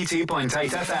 92.8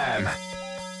 FM.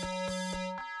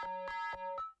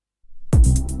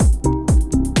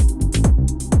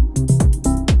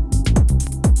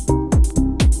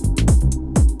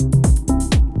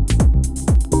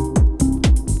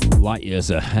 Light years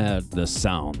ahead, the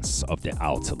sounds of the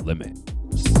Outer Limits.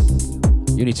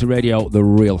 Unity Radio, the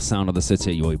real sound of the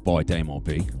city, your boy Damo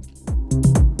B.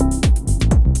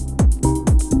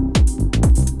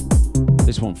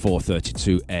 This one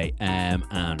 4:32 a.m.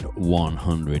 and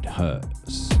 100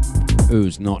 Hz.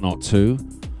 Who's Not 2,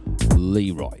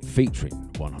 Leeroy featuring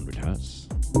 100 Hz.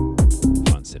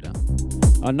 Fancy that.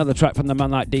 Another track from the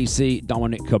man like DC,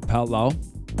 Domenic Cappello.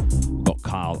 Got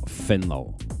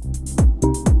Finlow.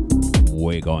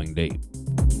 We're Going Deep.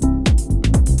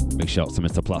 Big shouts to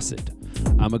Mr. Placid.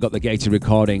 And we got the Gated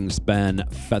Recordings, Ben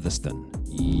Featherstone.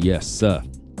 Yes, sir.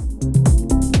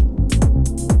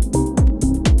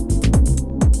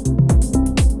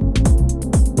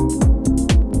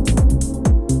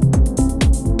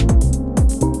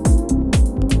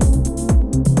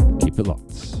 Keep it locked.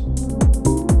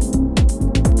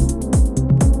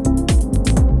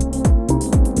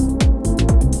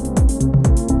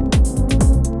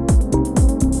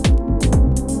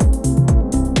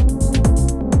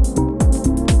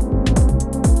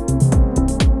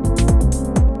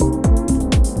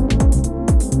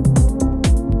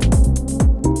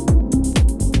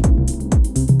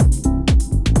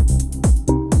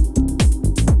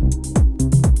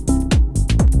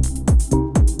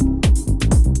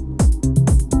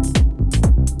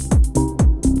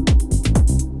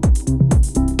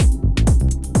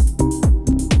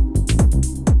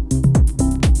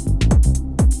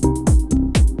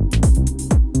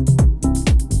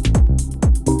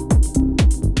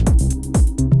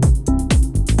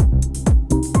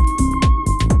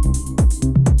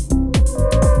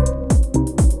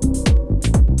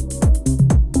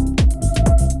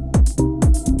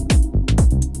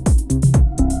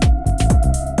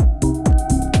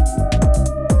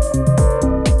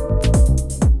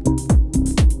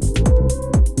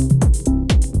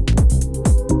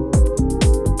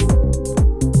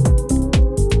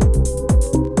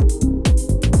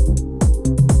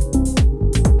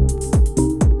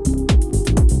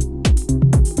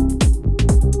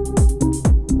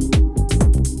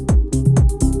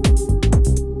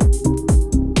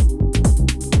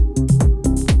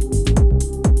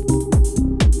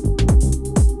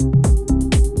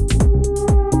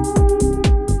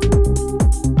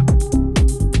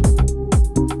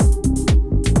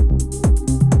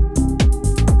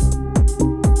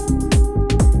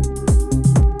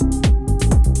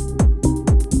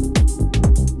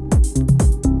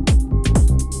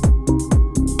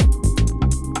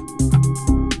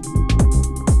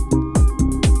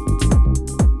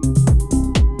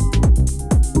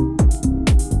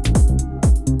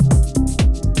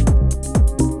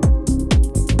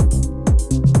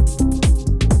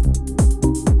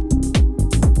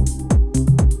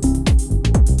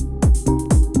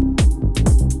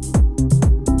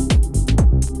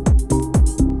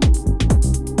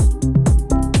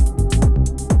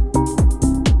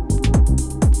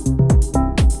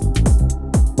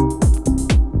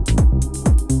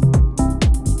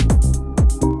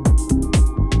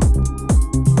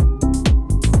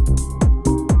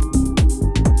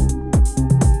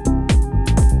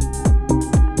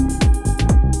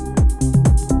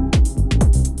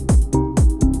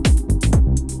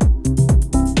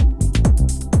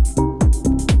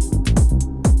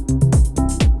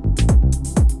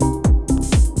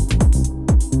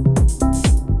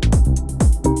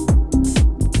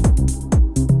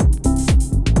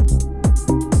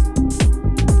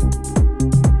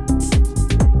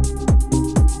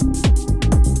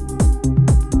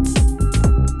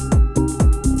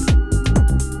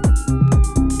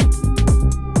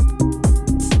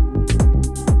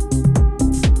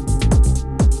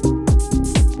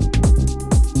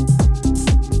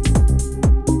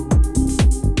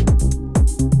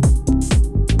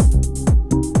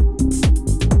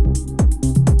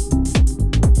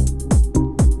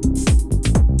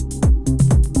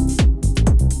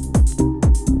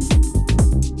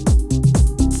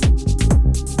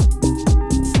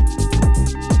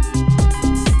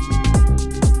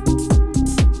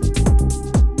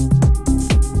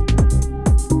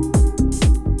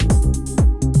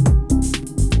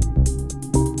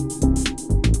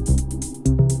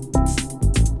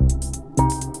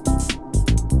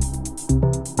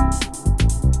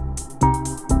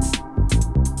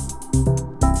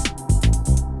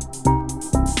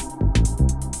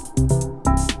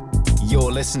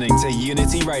 listening to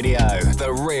Unity Radio,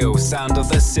 the real sound of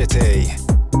the city.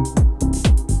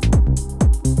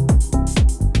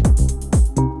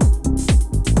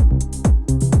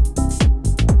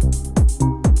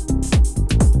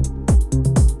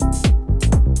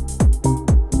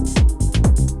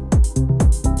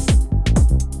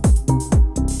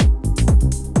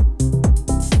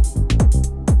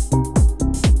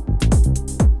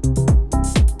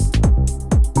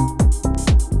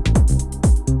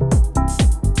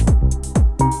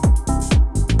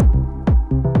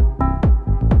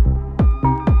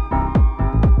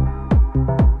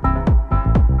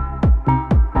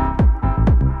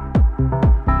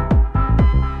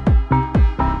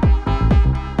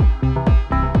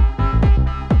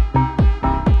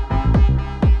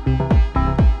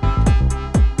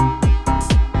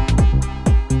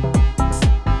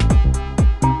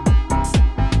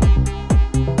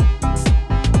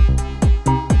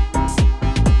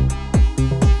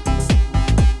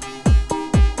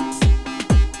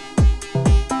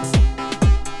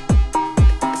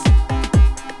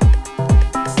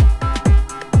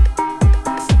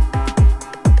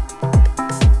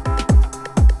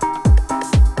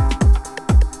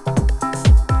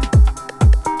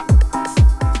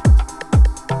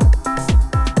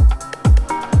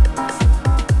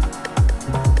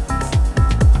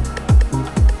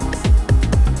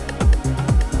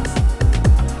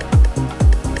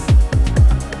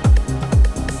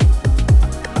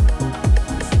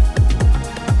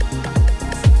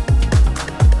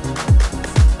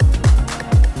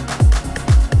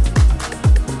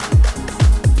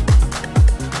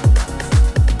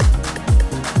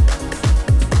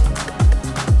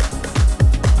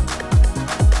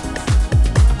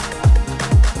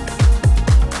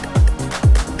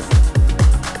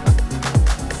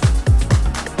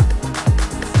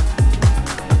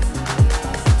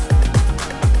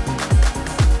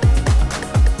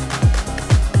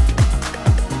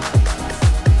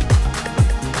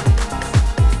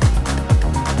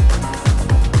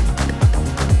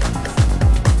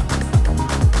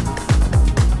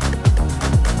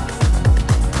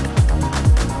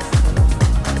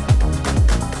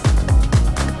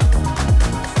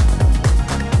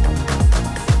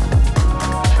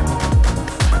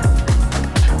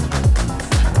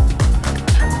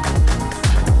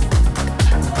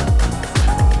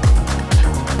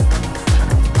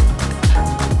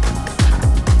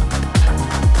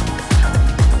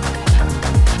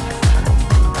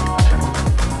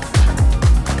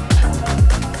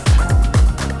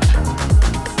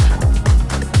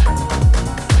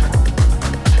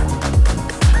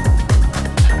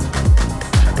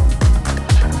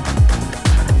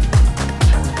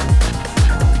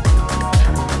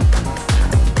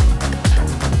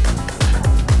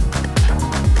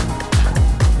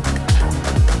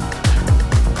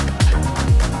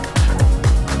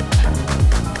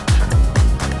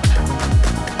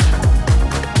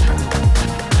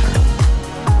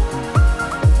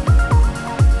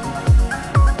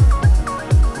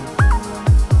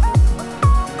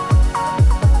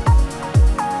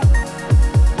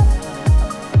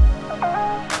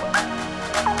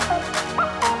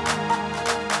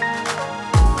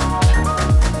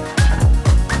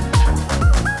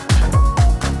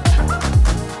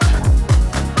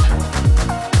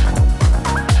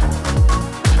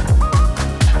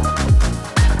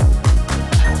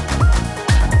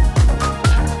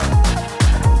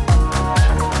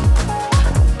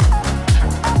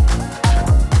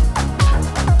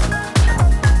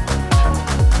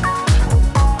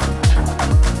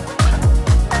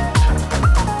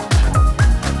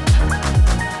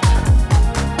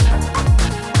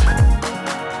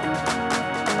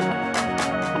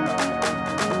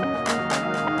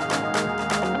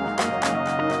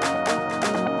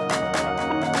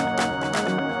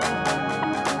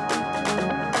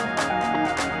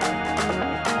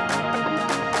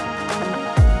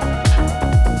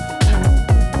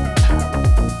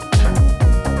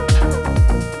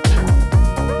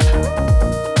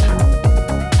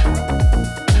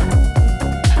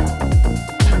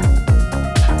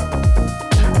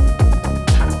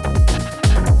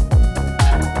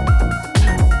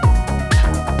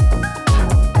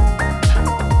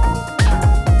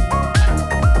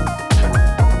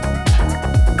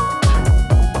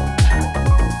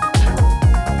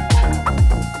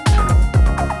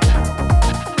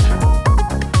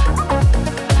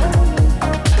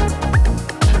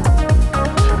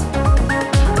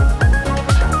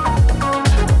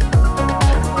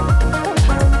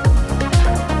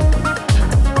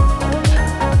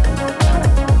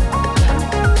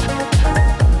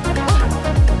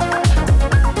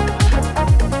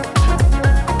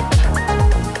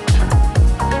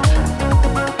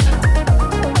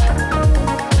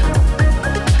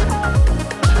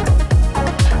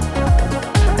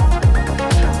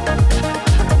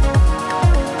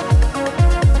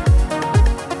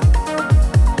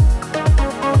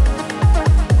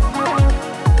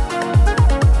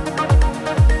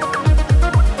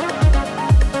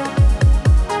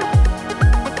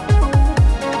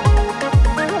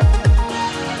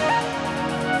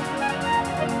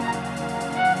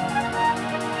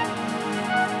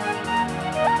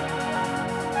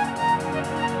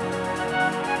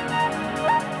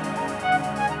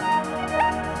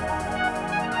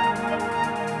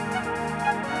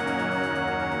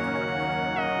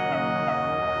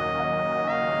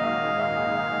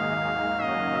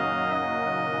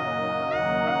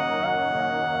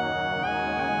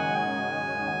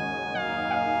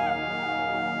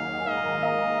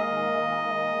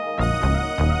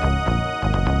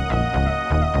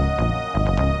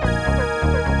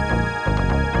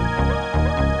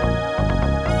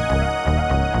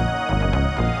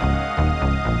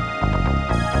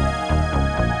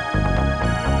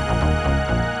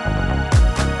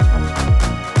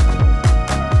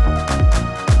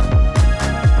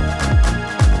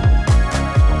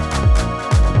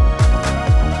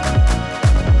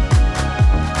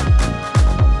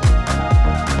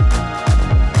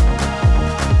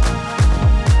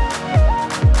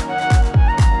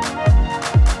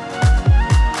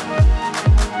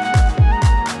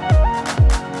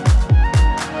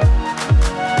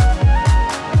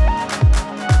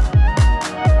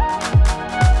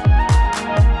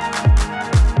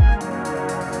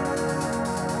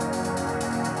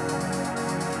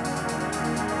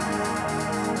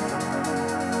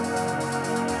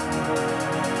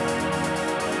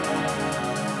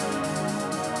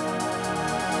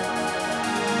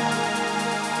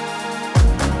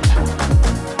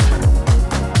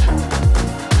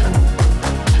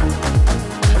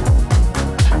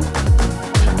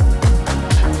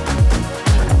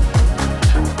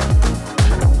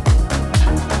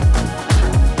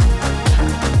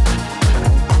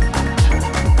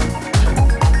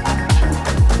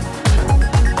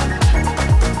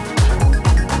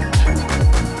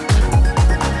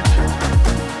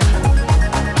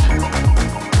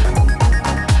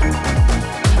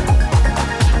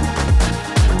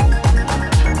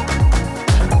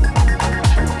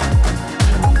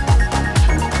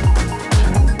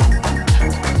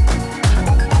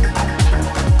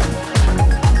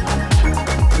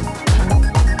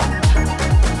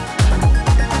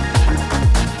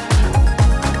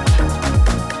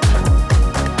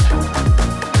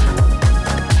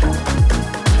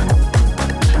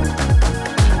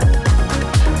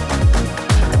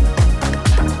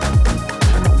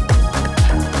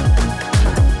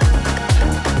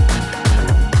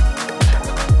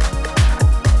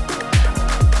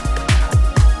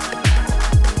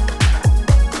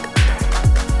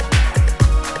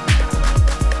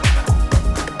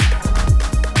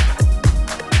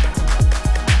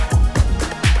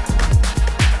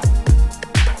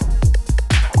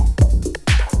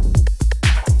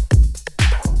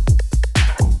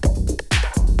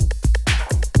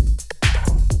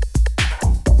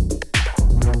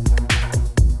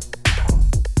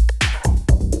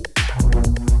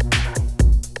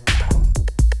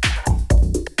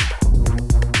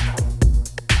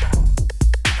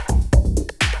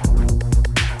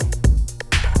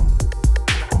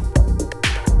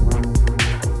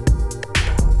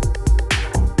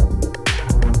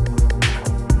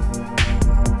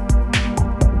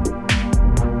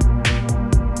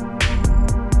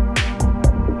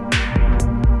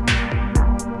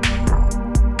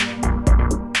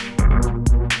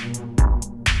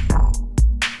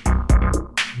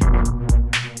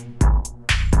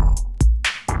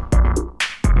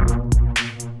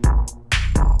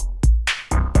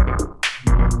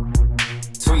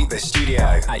 the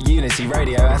studio at Unity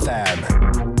Radio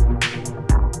FM.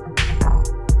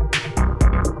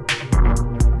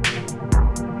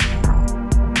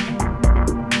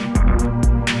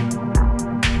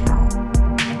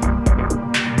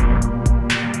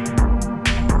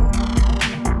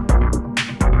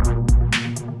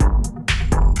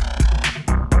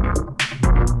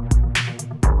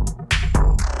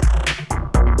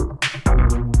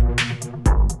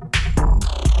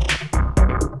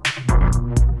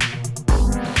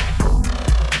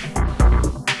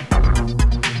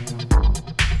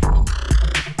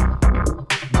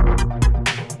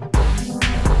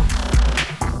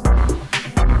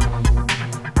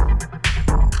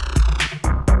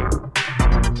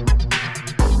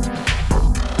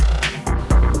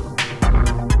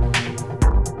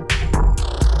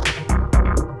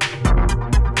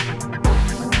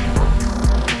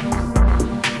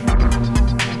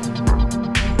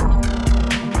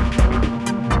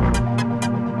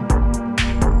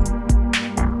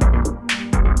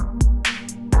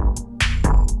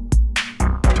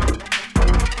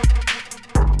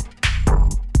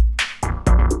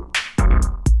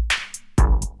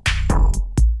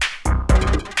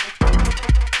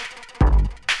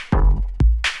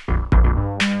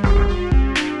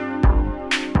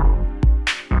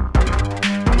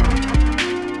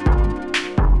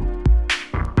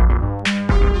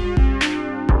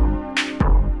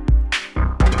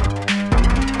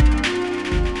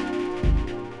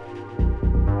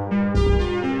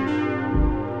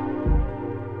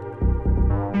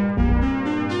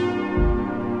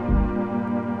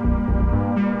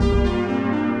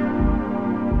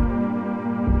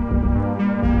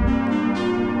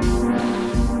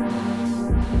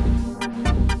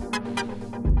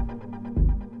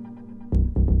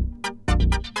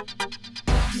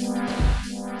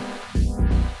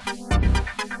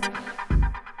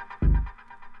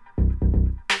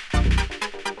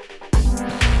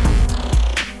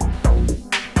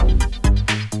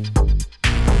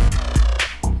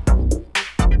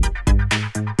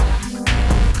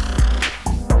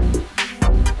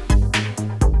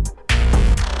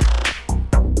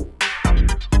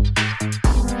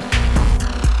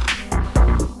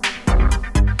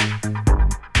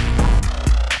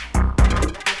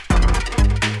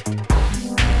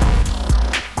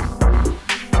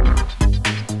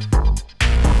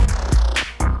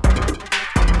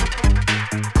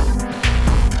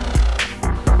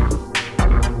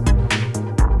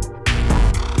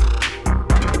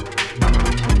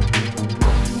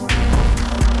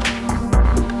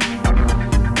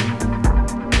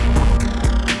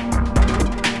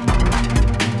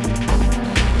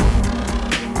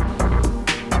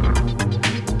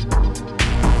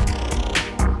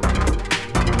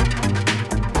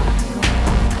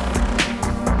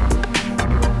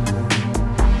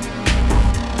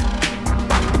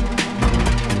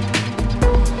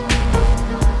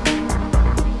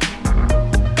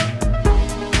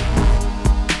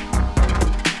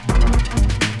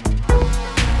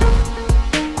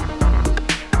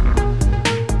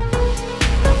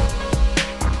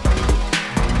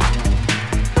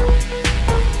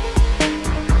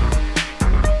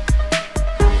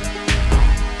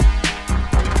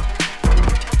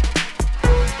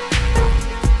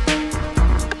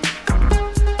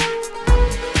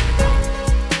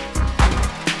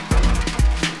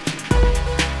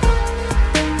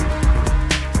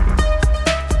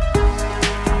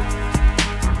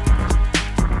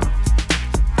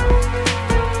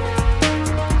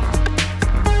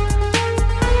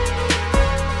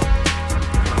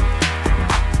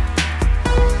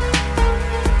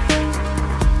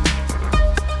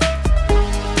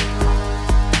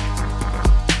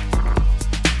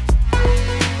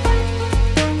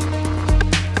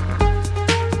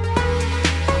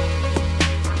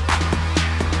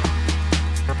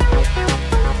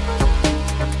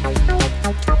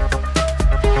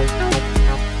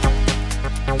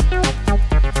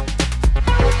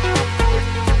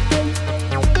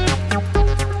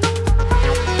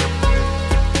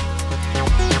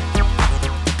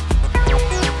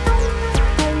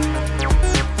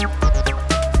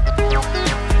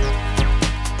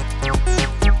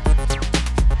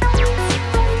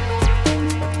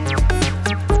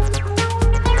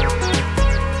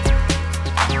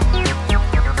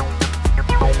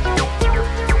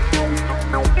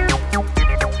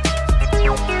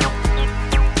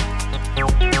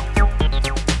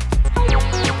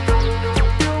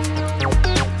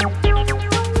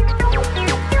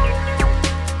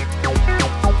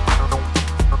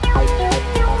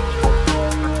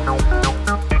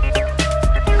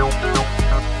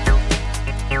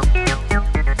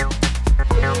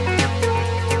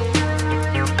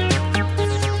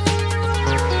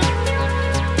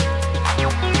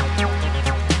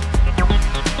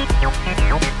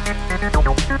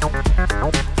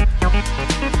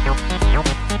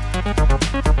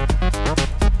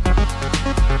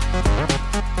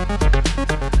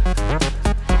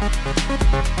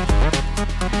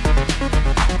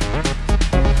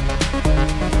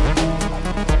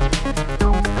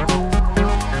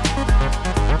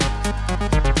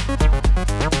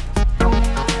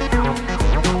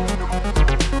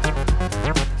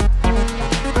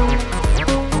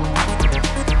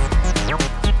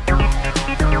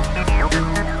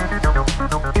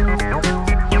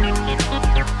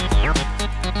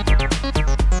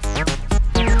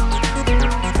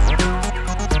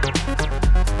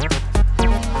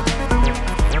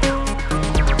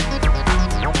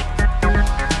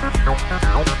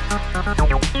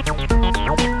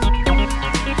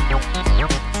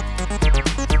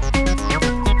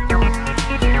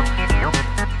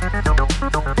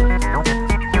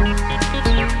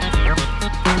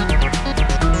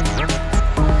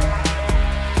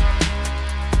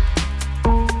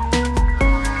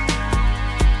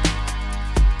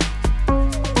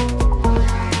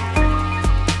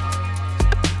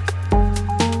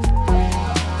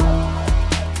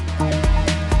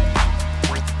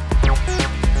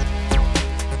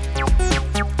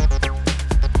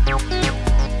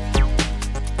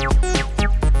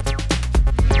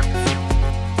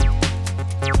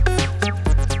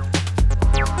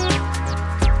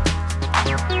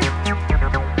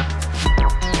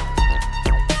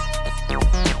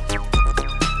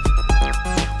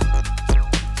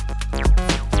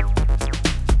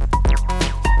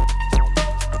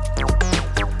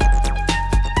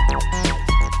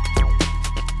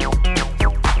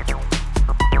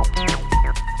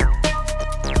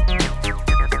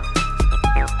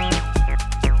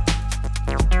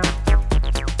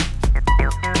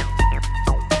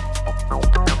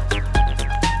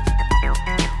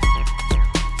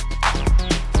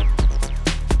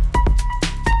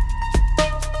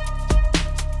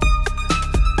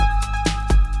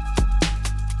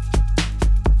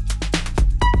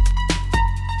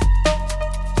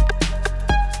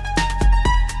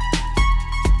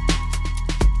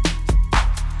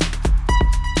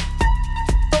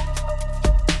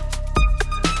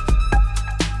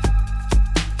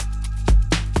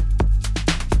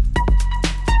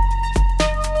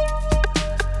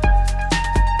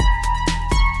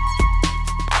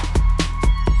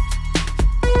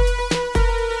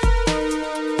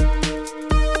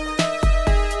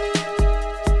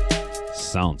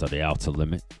 sounds of the Outer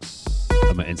Limits.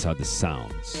 I'm inside the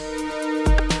sounds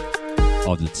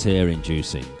of the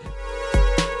tear-inducing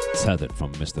Tethered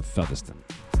from Mr. Featherstone.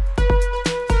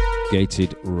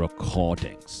 Gated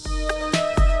Recordings.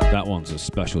 That one's a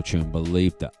special tune,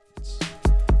 believe that.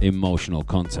 Emotional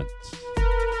content.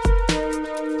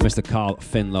 Mr. Carl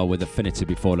Finlow with Affinity.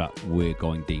 Before that, We're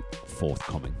Going Deep,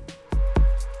 forthcoming.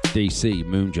 DC,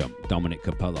 Moonjump, Domenic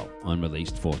Cappello,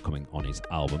 Unreleased, forthcoming on his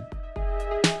album.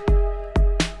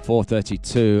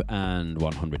 432 and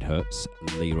 100 Hertz,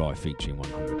 Leeroy featuring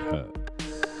 100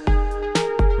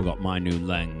 Hertz. We've got My New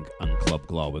Leng and Club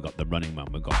Glow. We've got The Running Man.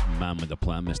 We've got Man with a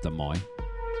Plan, Mr. M.O.S.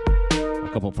 A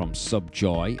couple from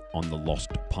Subjoy on the Lost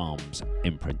Palms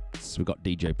imprints. We've got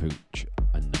DJ Pooch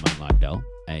and The Man Like Dell,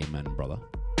 Amen Brother.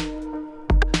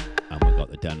 And we've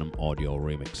got the Denim Audio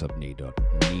remix of Need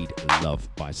Love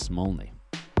by Smolny.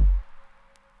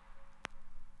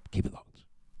 Keep it locked.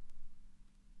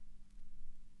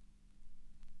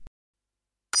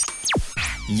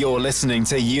 You're listening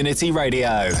to Unity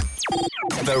Radio,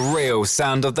 the real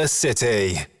sound of the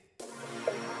city.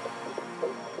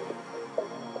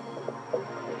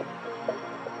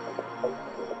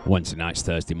 Wednesday nights,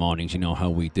 Thursday mornings, you know how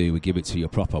we do. We give it to you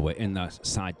proper. We're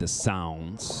inside the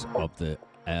sounds of the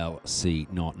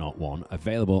LC001,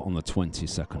 available on the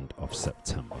 22nd of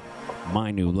September. My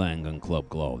New Leng and Club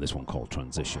Glow, this one called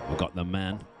Transition. We've got the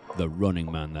man, the running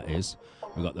man that is.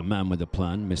 We've got the man with the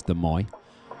plan, Mr. M.O.S.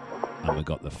 And we've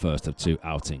got the first of two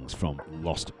outings from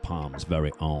Lost Palms'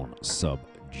 very own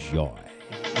Subjoy.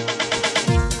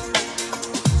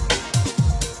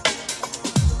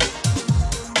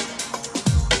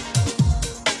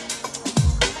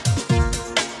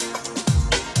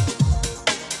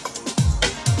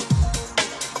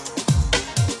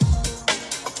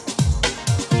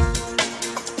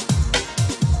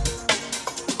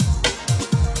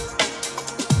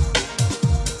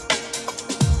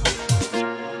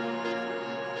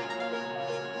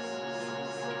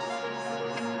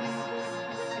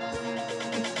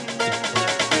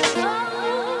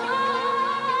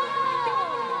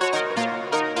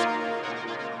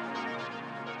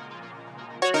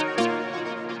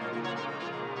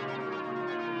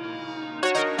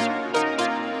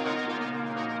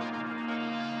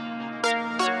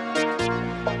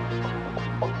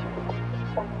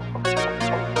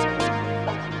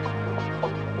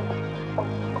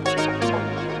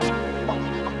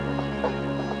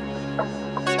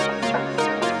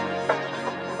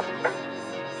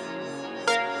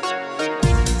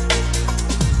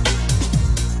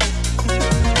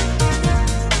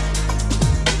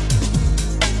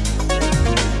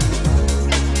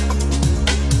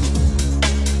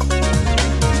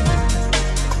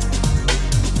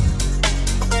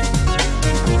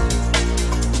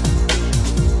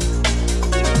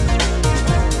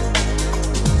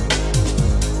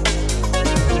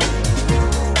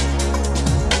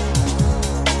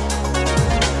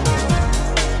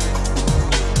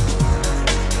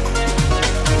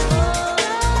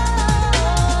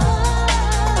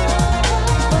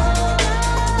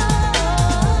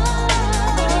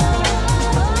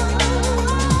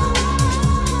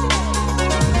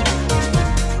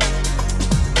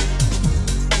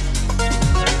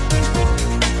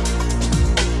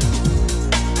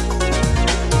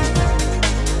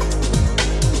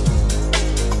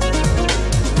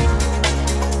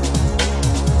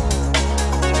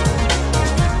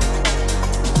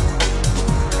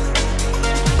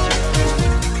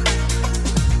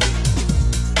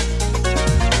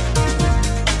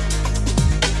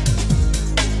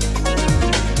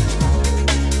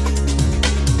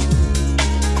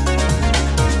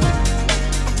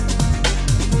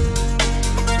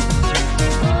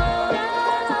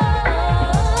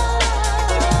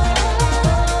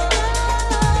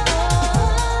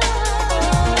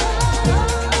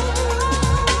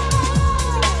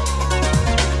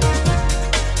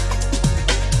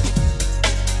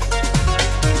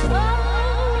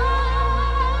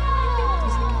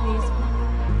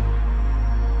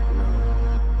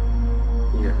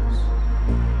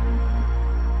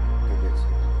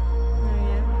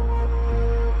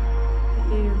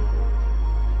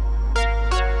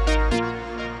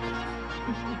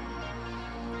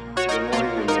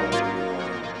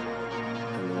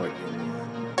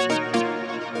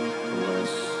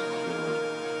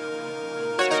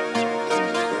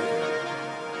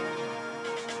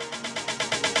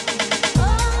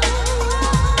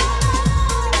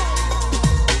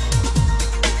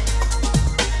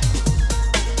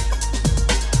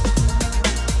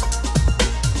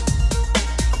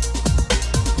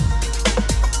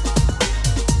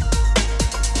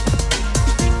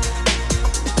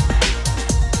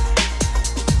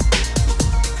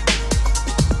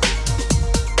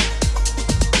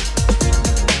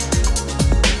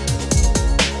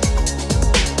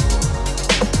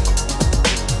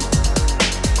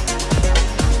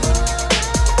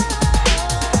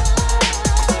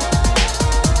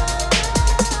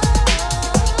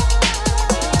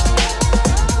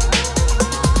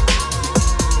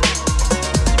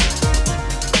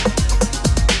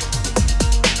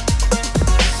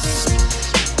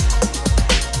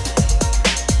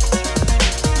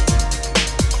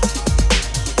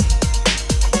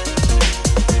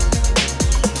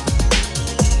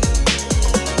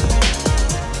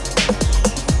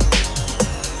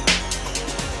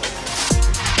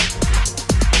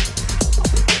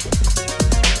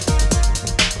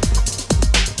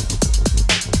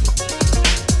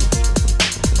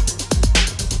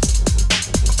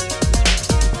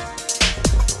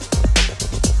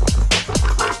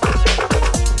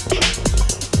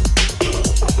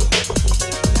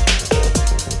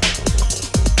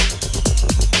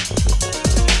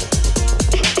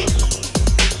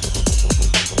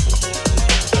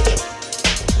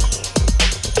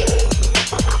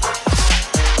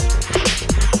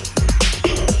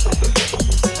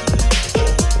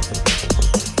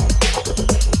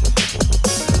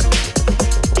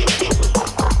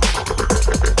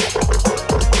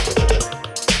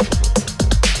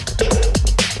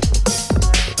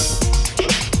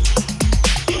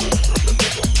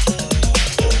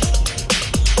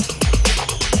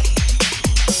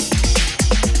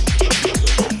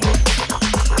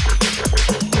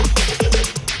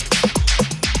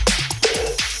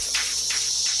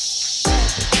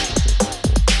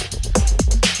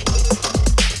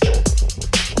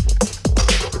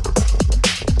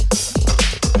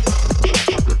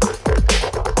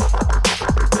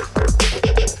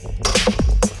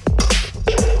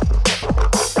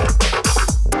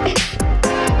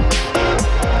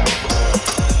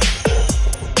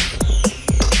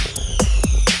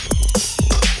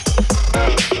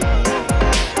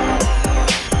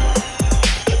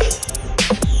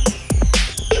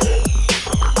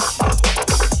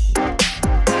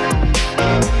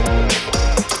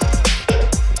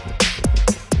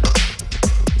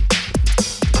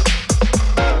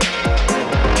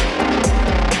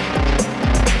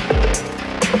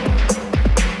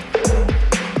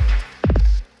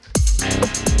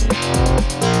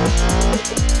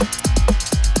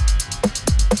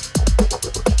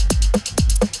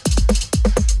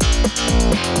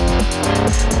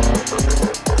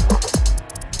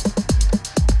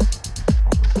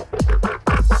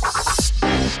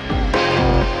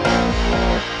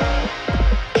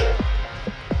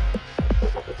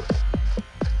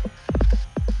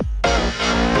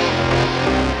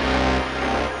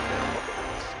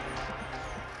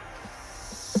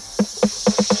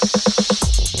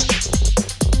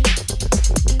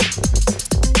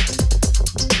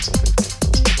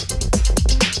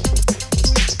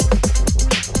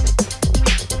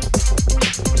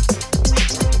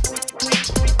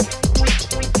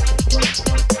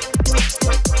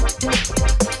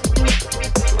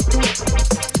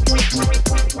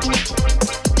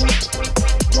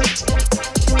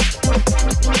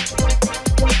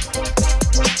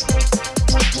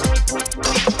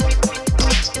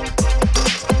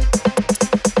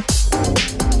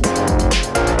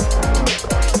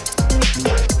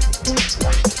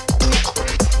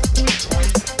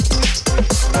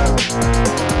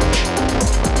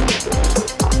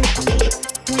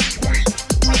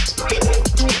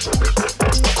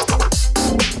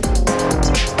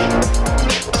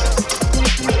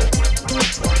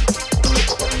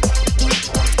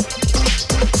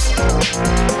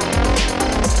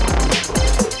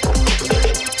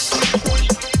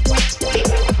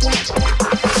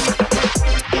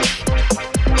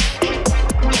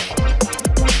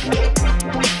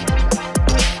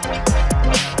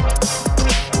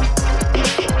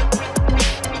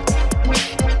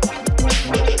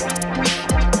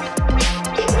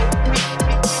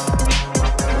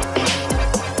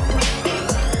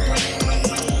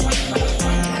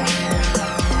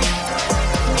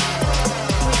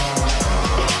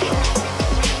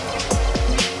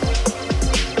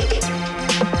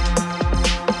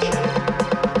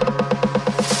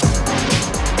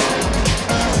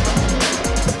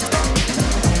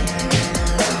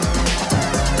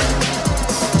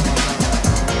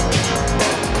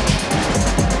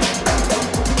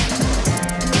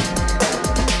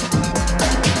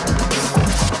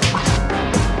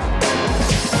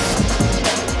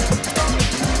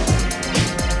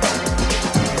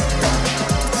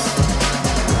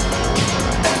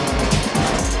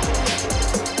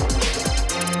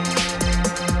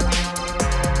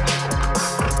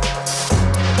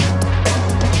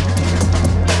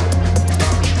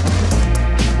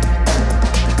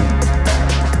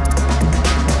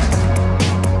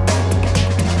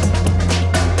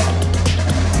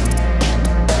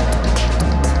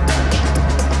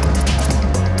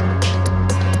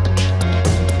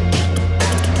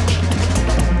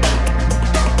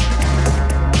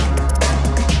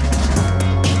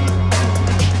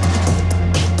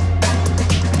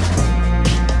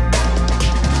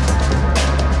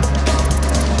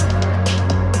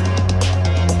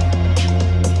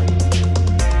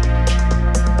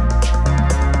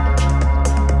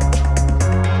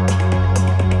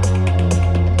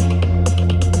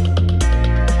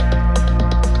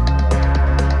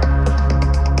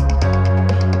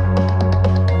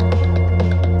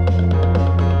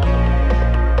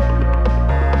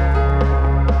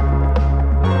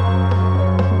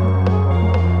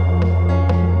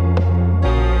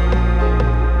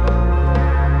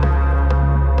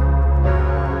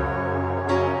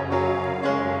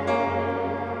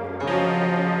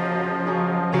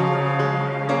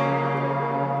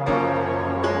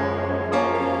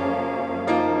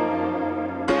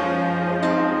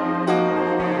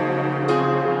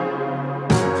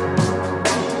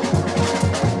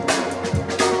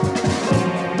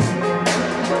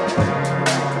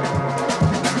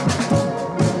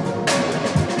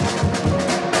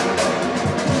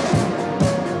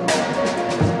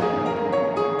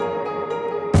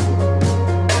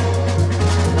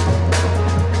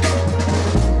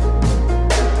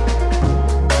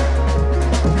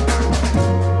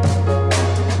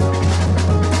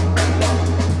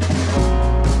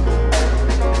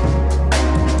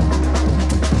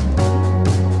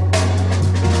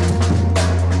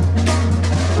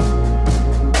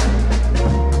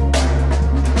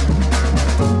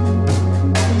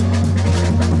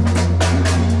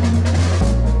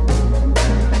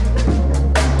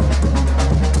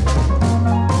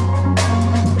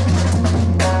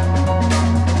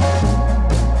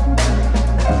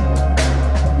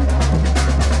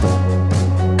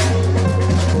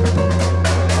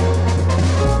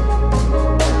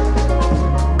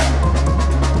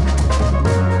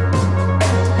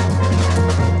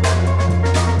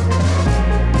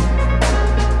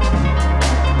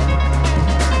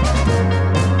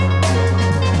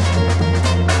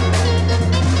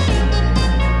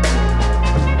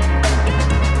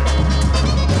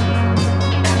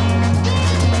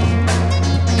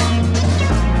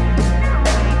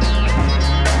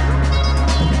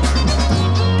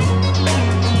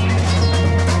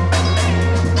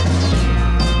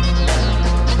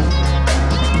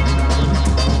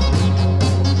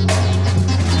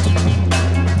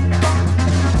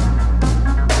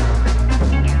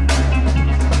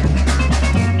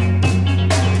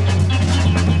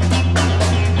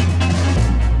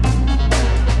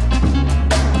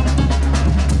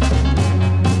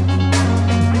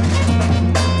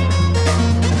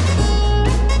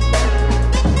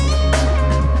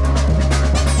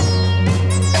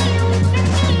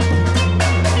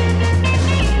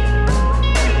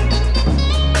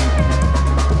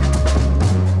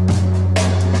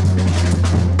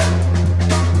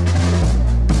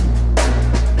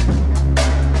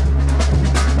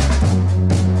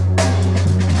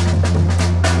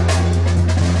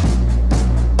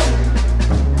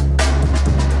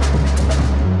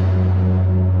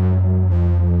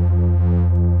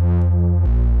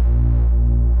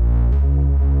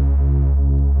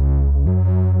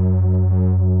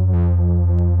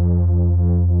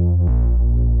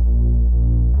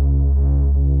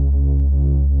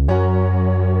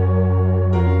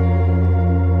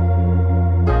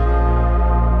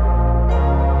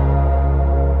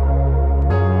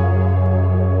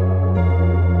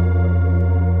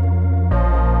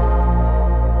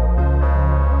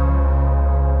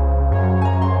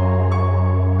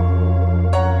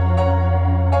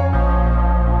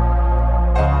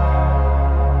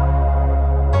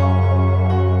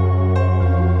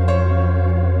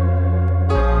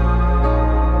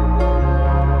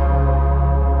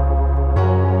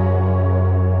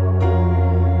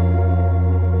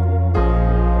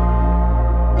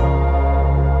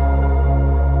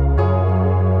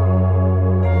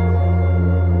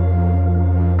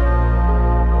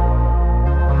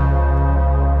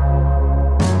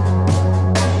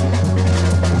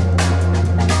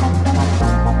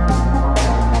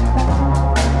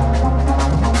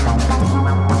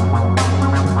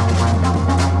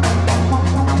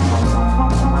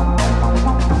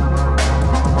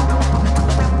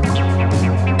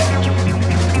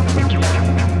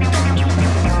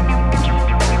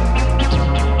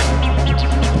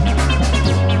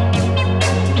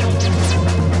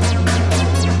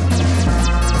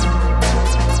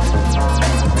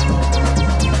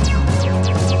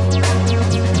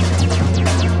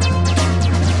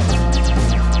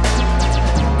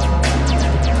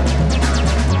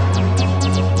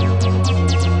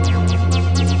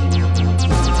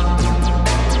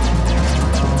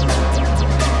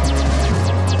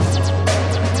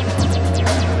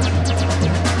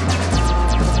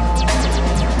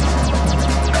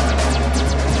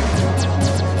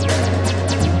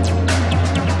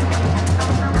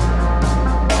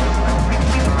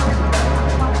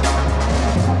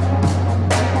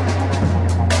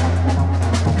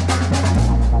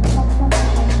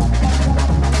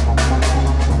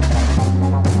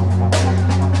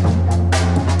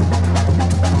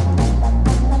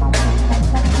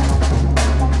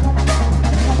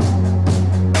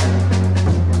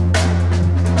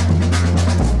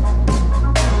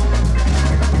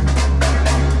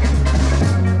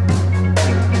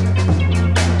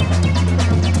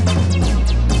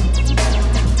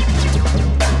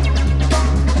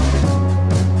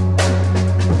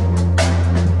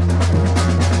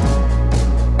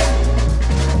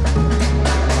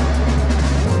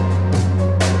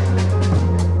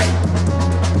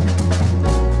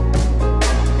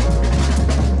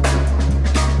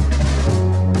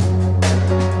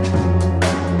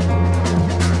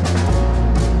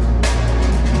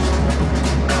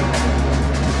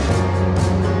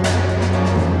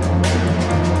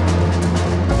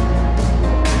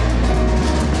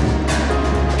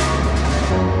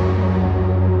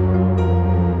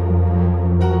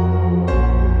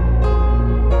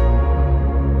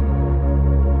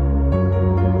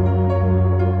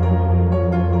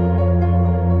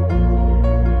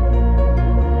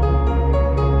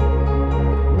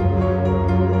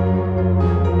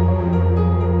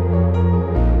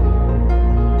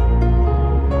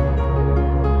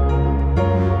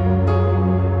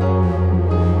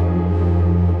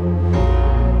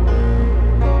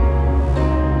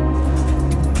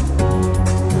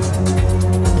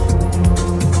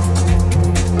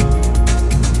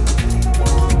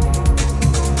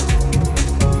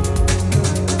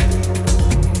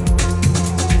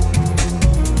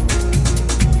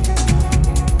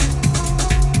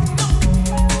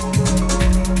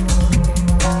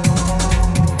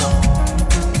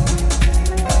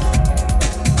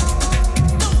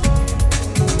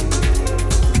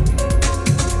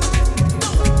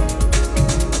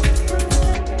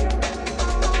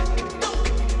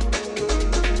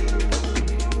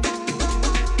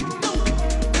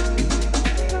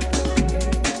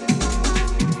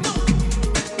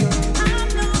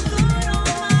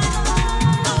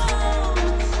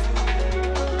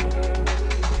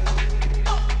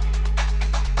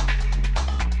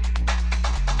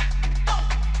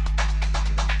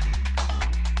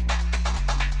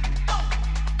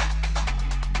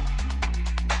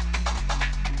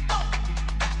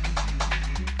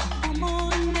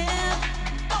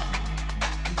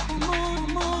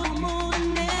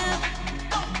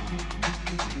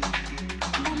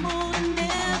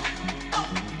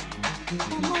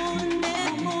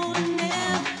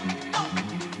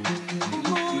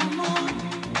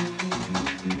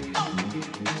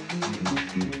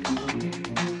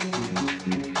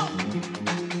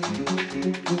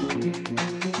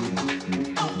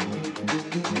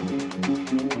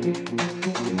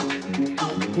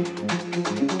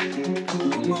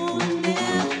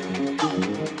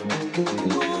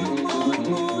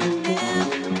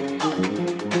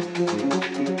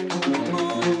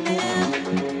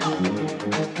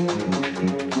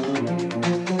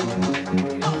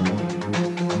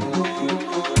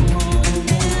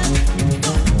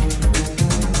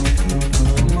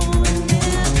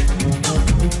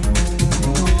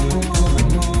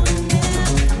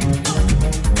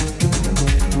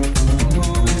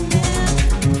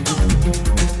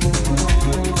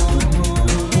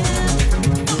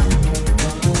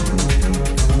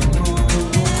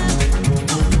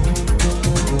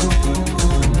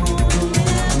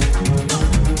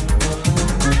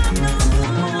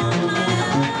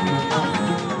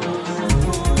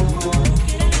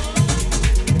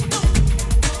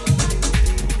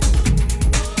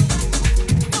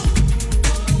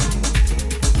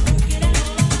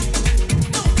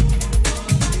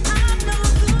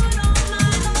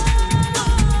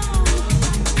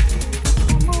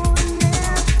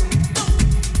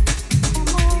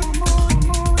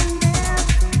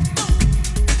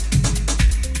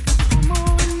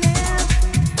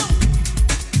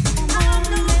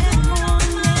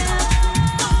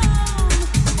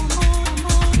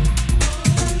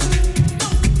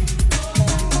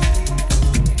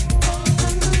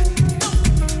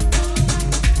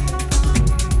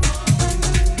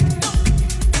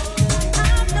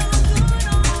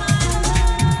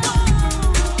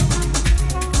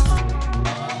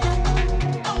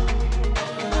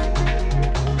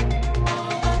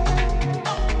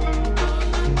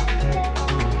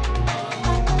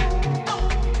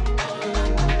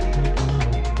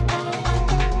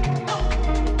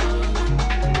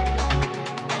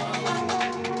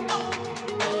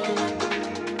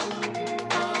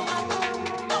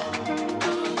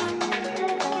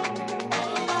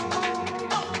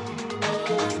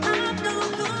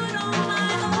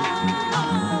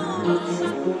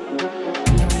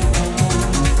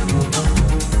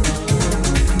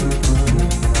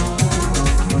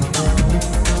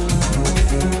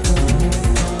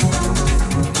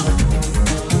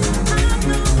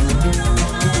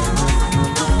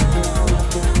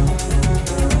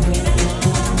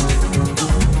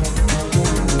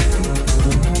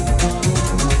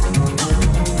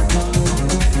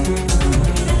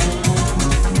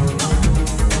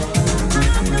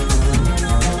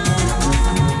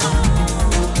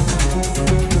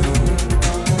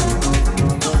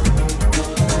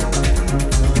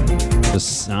 The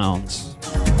sounds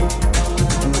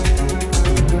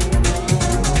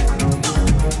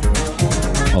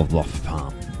of Loft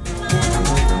Palm.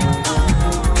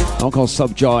 One called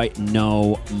Subjoy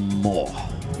No More.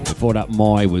 Before that,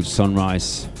 Moy with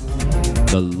Sunrise,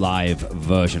 the live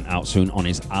version out soon on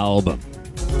his album.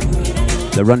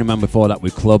 The Running Man before that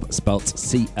with Club, spelt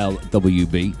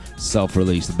CLWB,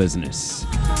 self-released business.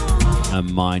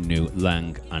 And my new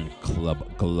Leng and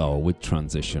Club Glow with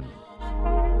Transition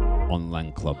on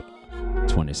Leng Club,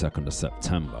 22nd of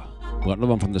September. We've got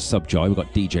another one from the Subjoy. We've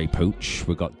got DJ Pooch,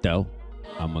 we've got Dell,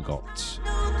 and we've got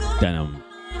Denim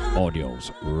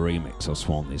Audio's remix of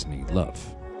Swanleys Need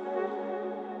Love.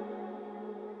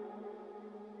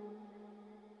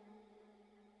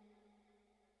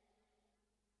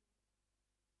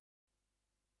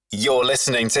 You're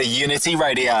listening to Unity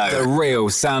Radio, the real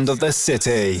sound of the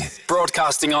city.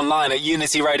 Broadcasting online at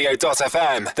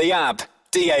unityradio.fm, the app,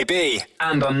 DAB,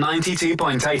 and on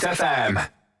 92.8 FM.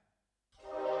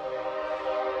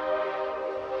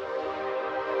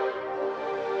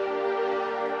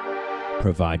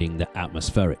 Providing the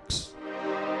atmospherics.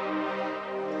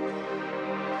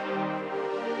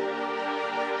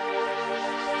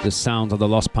 The sounds of the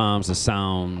Lost Palms, the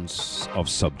sounds of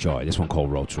Subjoy. This one called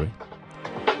Rotary.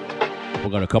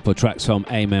 We've got a couple of tracks from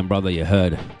Amen Brother. You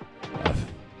heard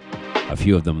a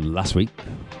few of them last week.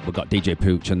 We've got DJ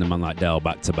Pooch and the Man Like Dell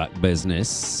back-to-back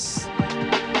business.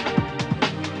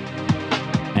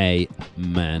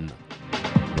 Amen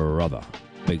Brother.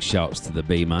 Big shouts to the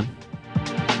B-Man.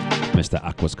 Mr.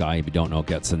 Aquasky, if you don't know,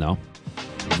 get to know.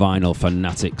 Vinyl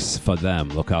Fanatics for them.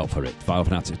 Look out for it.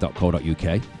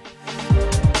 Vinylfanatics.co.uk.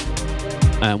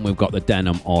 And we've got the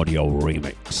Denim Audio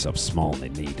remix of Small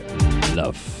Need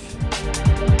Love.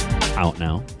 Out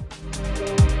now.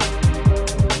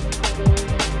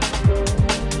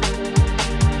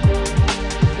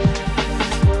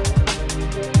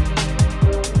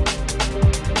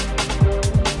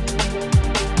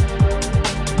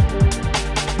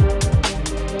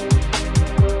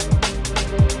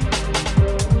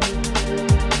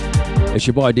 It's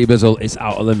your boy D-Bizzle, it's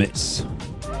Outer Limits.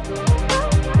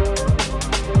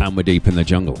 And we're deep in the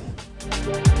jungle.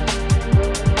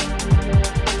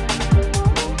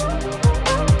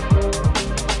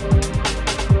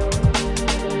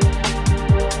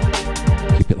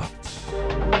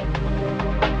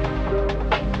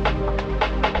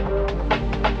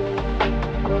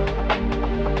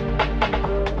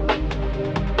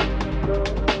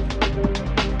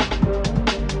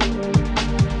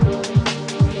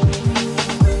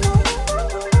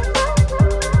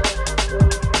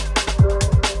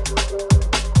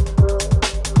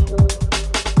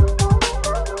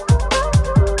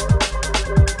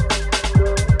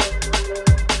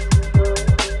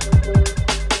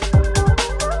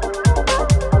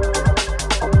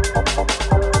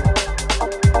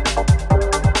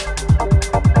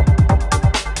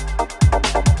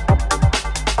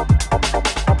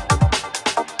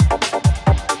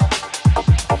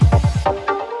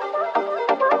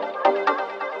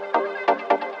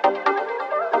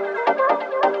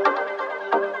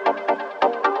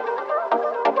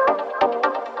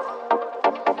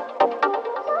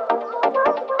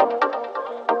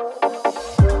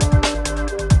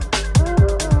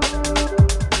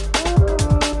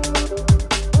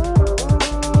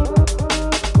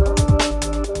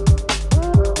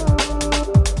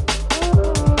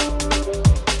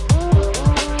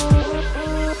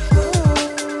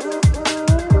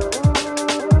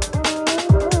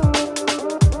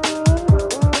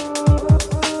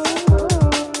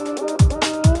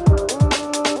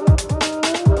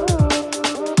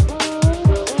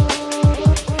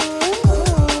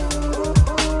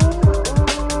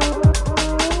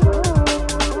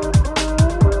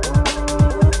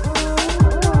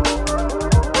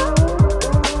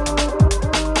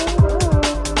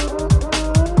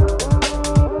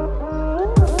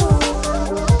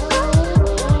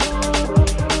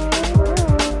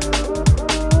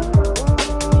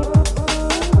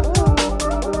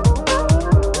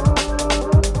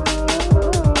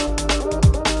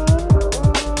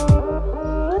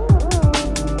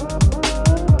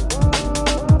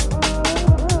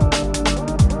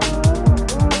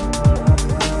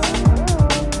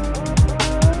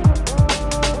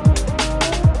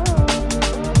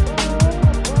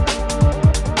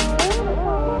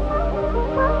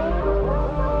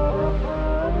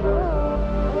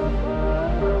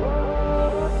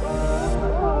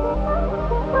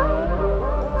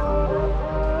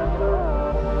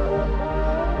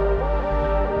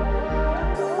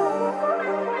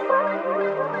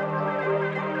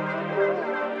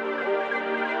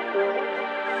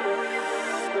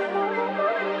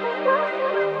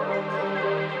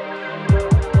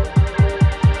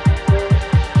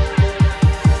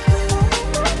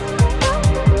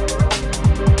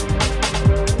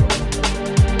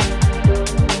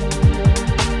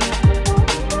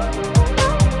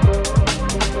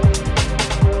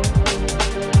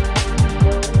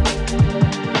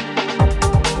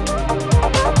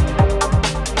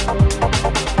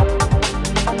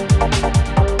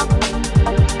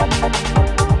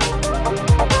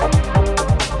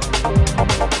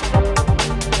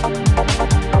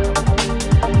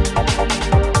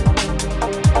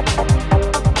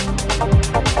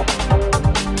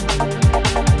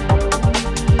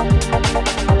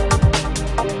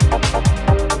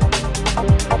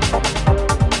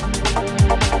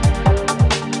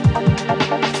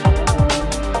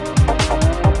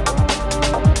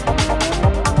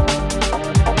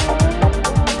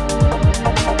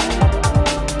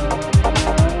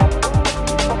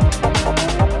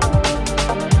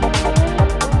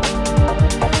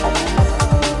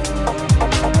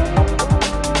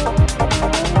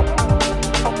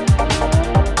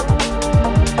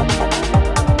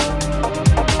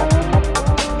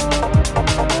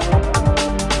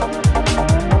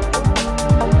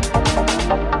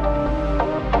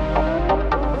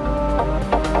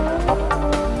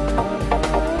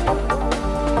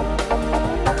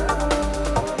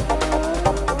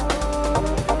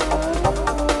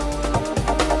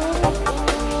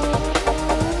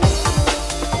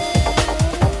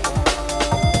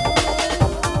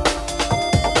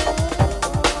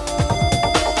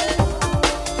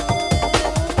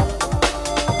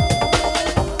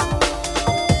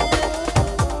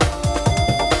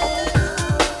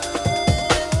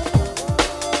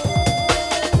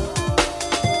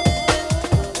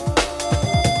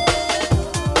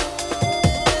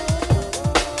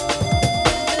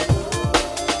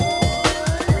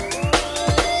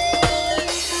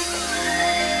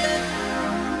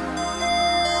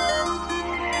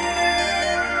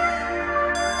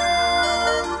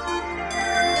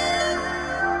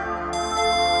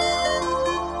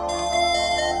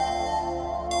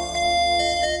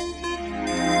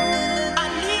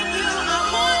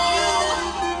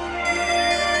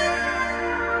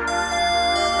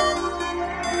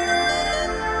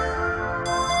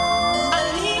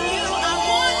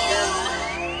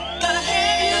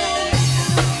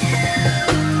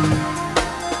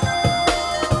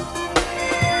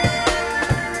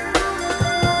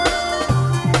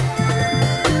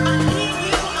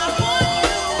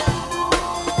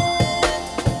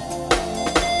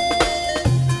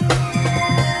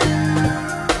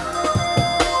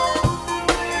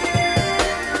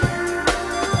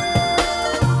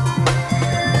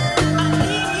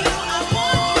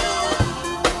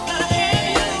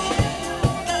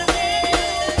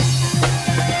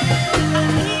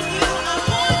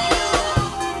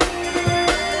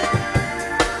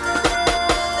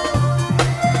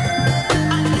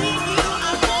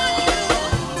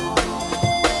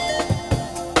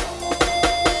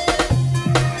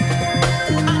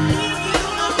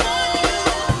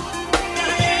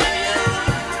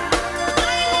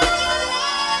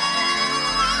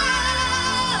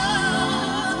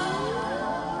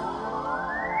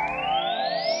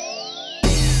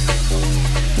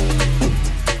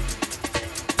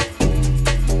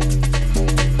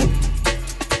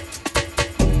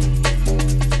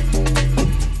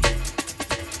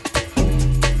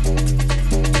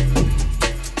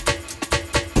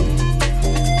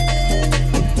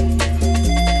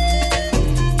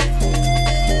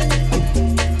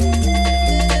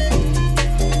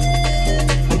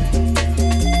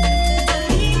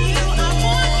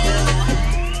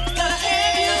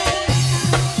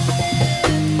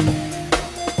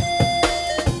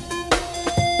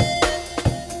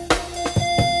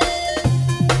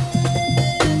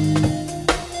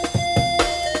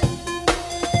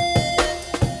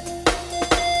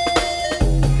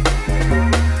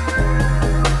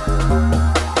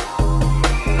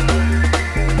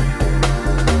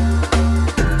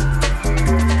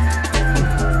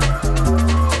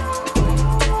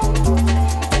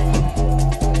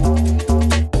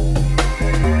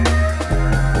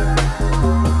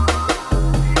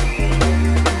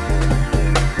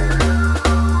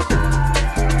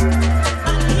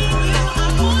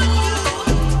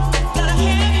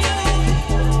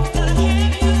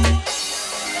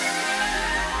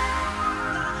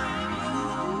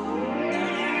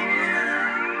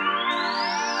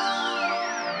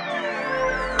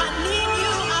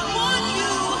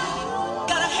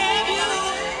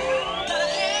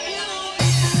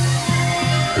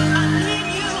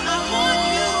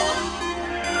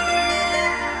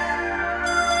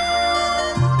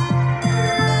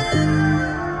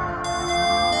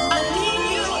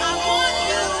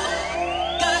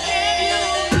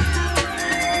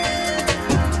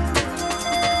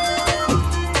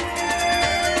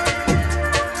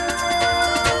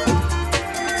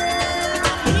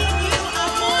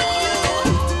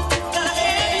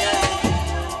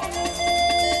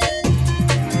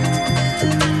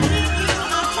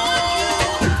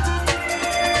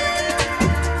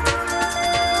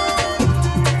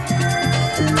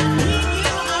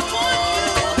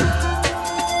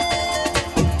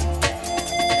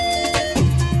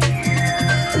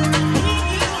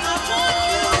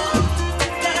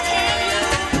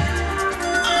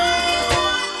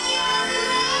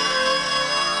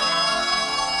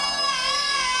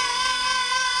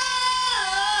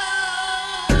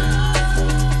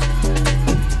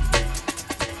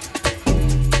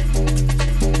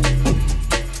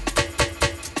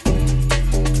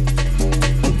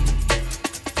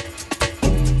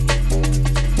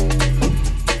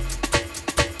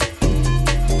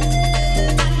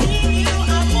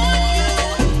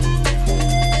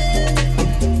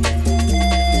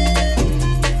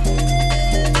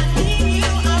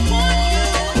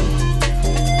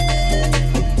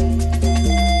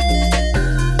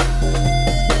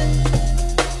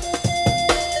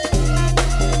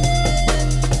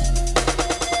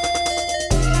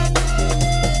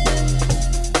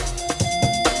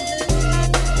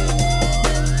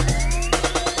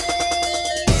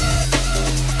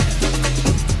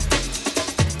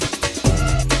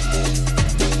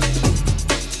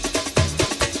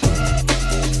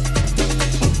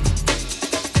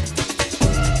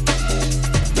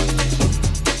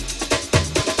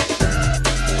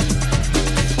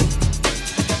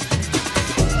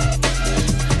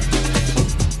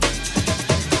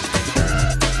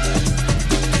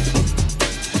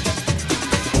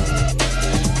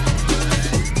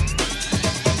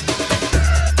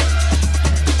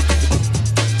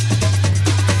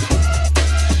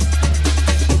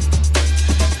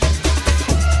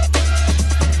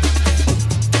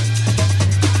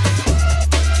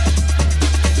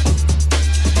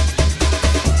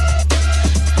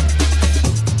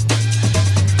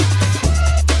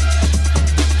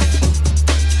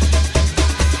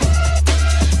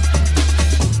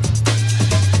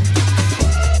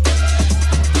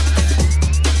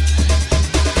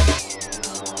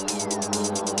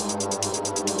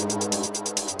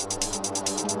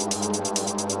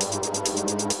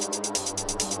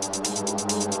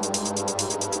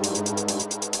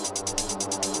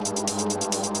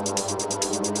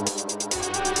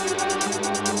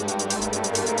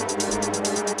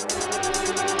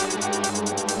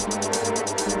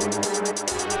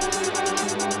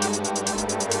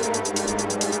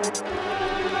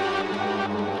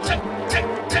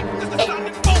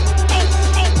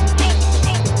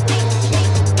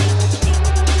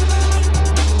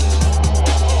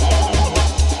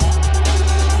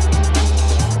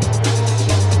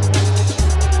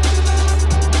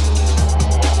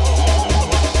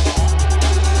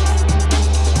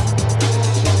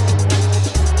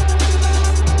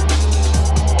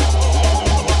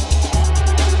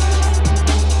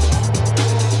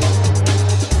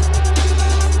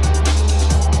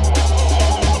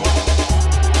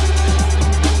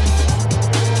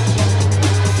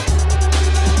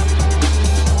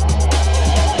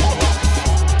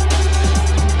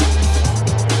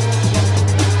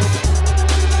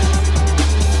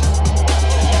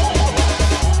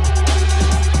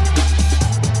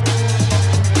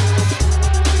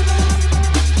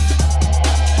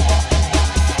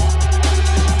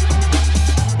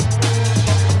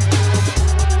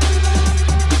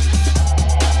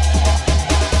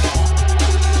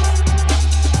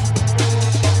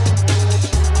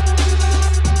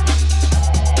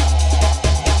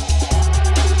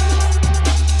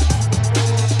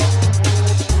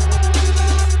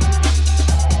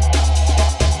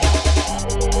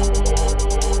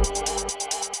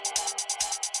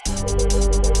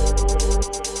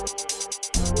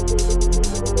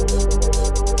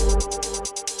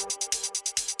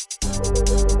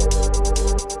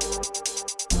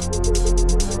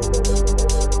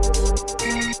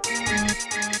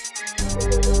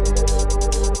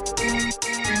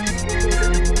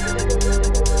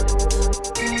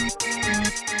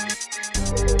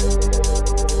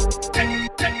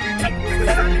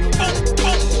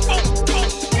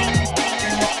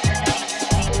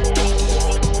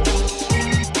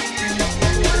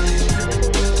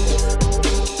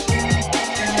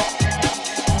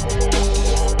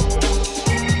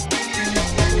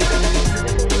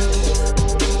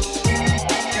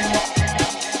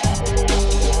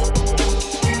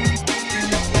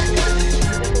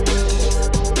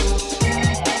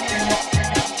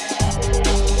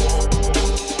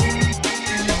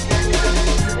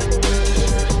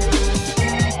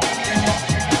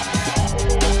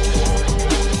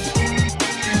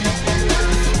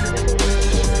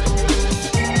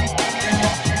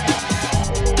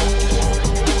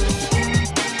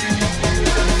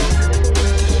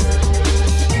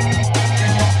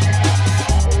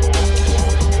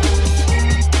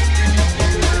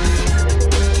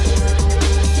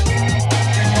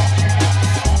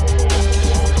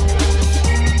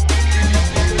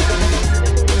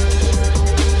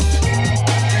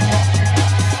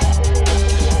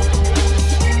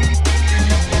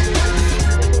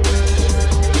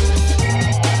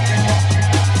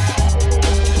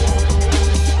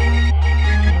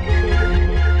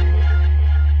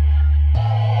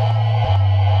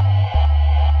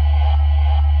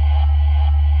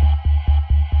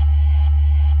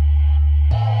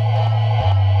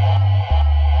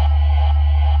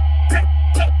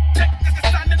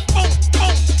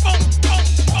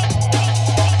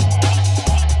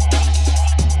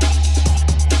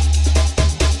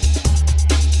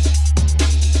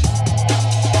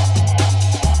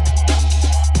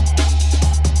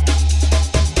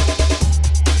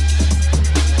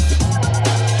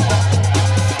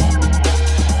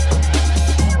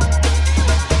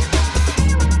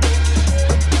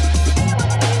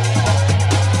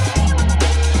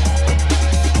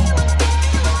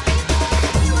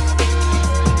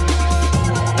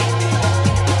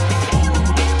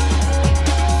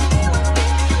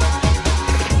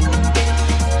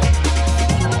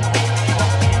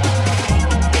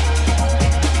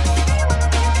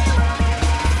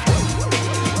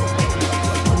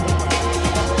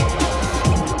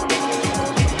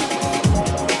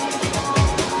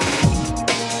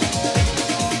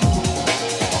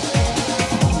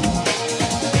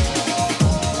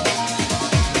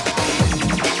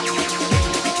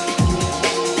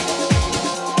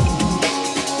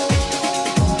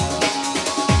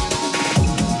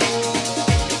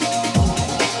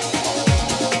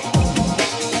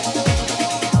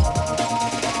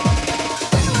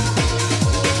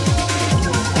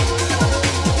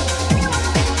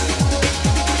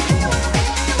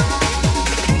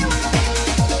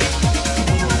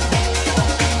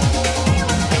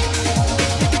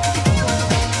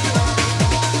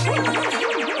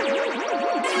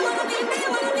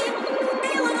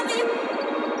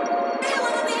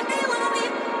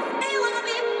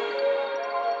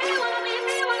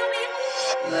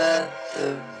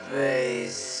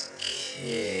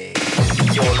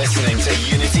 You're listening to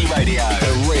Unity Radio,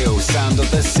 the real sound of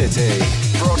the city.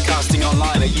 Broadcasting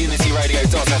online at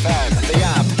unityradio.fm, the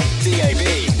app, DAB,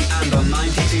 and on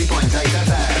 92.8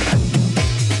 FM.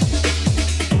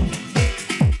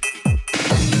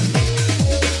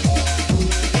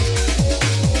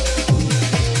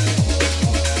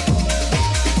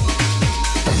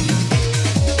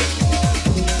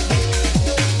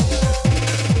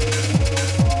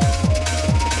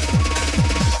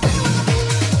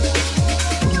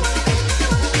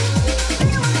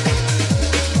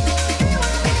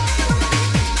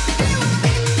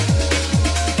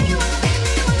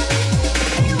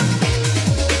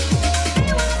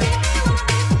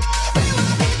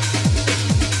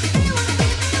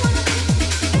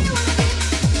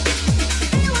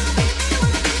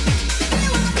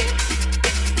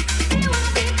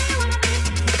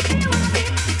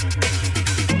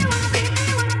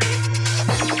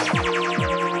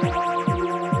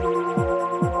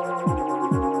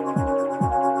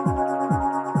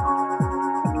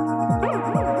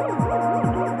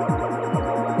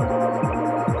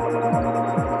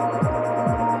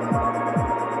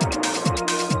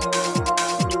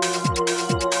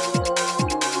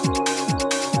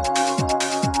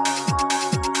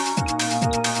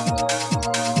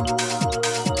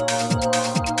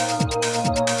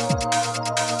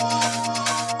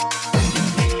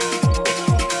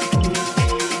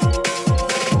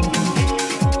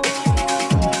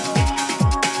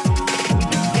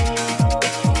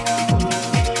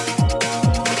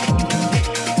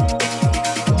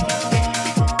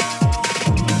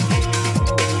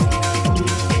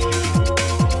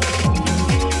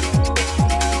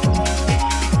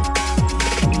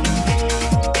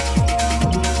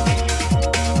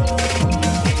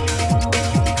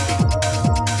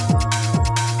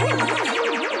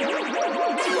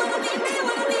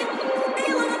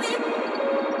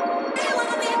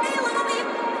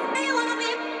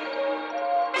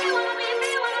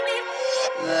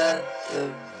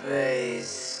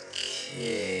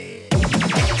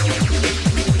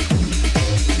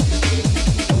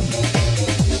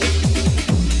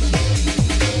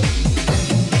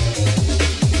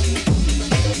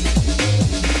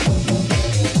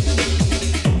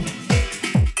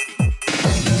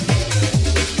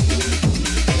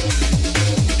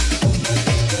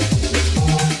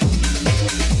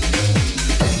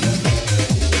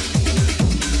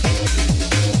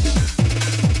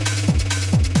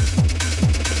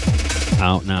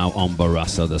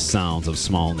 So the sounds of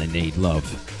Small and They Need Love.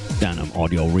 Denim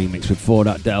audio remix with For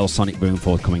That Dell, Sonic Boom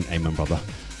forthcoming, Amen Brother.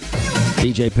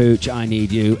 DJ Pooch, I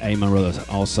Need You, Amen Brother.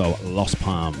 Also Lost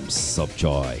Palms,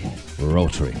 Subjoy,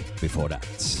 Rotary before that.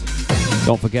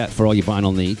 Don't forget, for all your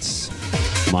vinyl needs,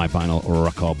 My Vinyl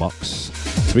Record Box.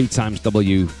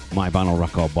 3xW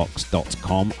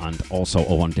myvinylrecordbox.com, and also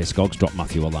over on Discogs. Drop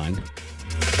Matthew a line.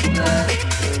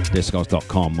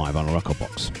 Discogs.com, My Vinyl Record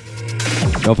Box.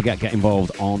 Don't forget, get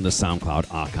involved on the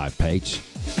SoundCloud archive page.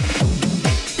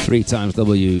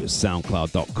 3xW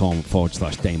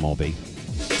soundcloud.com/DAMO.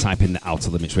 Type in the Outer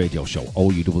Limits Radio Show,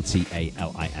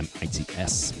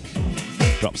 OUTTALIMITS.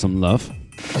 Drop some love.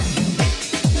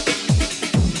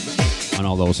 And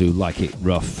all those who like it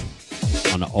rough,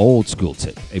 on an old school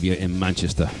tip, if you're in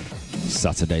Manchester,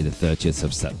 Saturday the 30th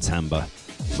of September,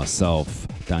 myself,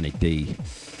 Danny D,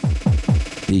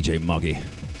 DJ Muggy,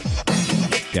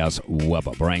 Gaz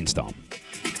Weber, Brainstorm.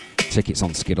 Tickets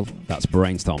on Skiddle. That's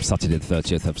Brainstorm, Saturday the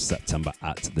 30th of September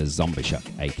at the Zombie Shack,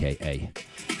 aka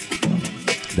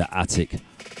the Attic,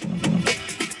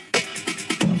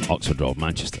 Oxford Road,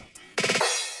 Manchester.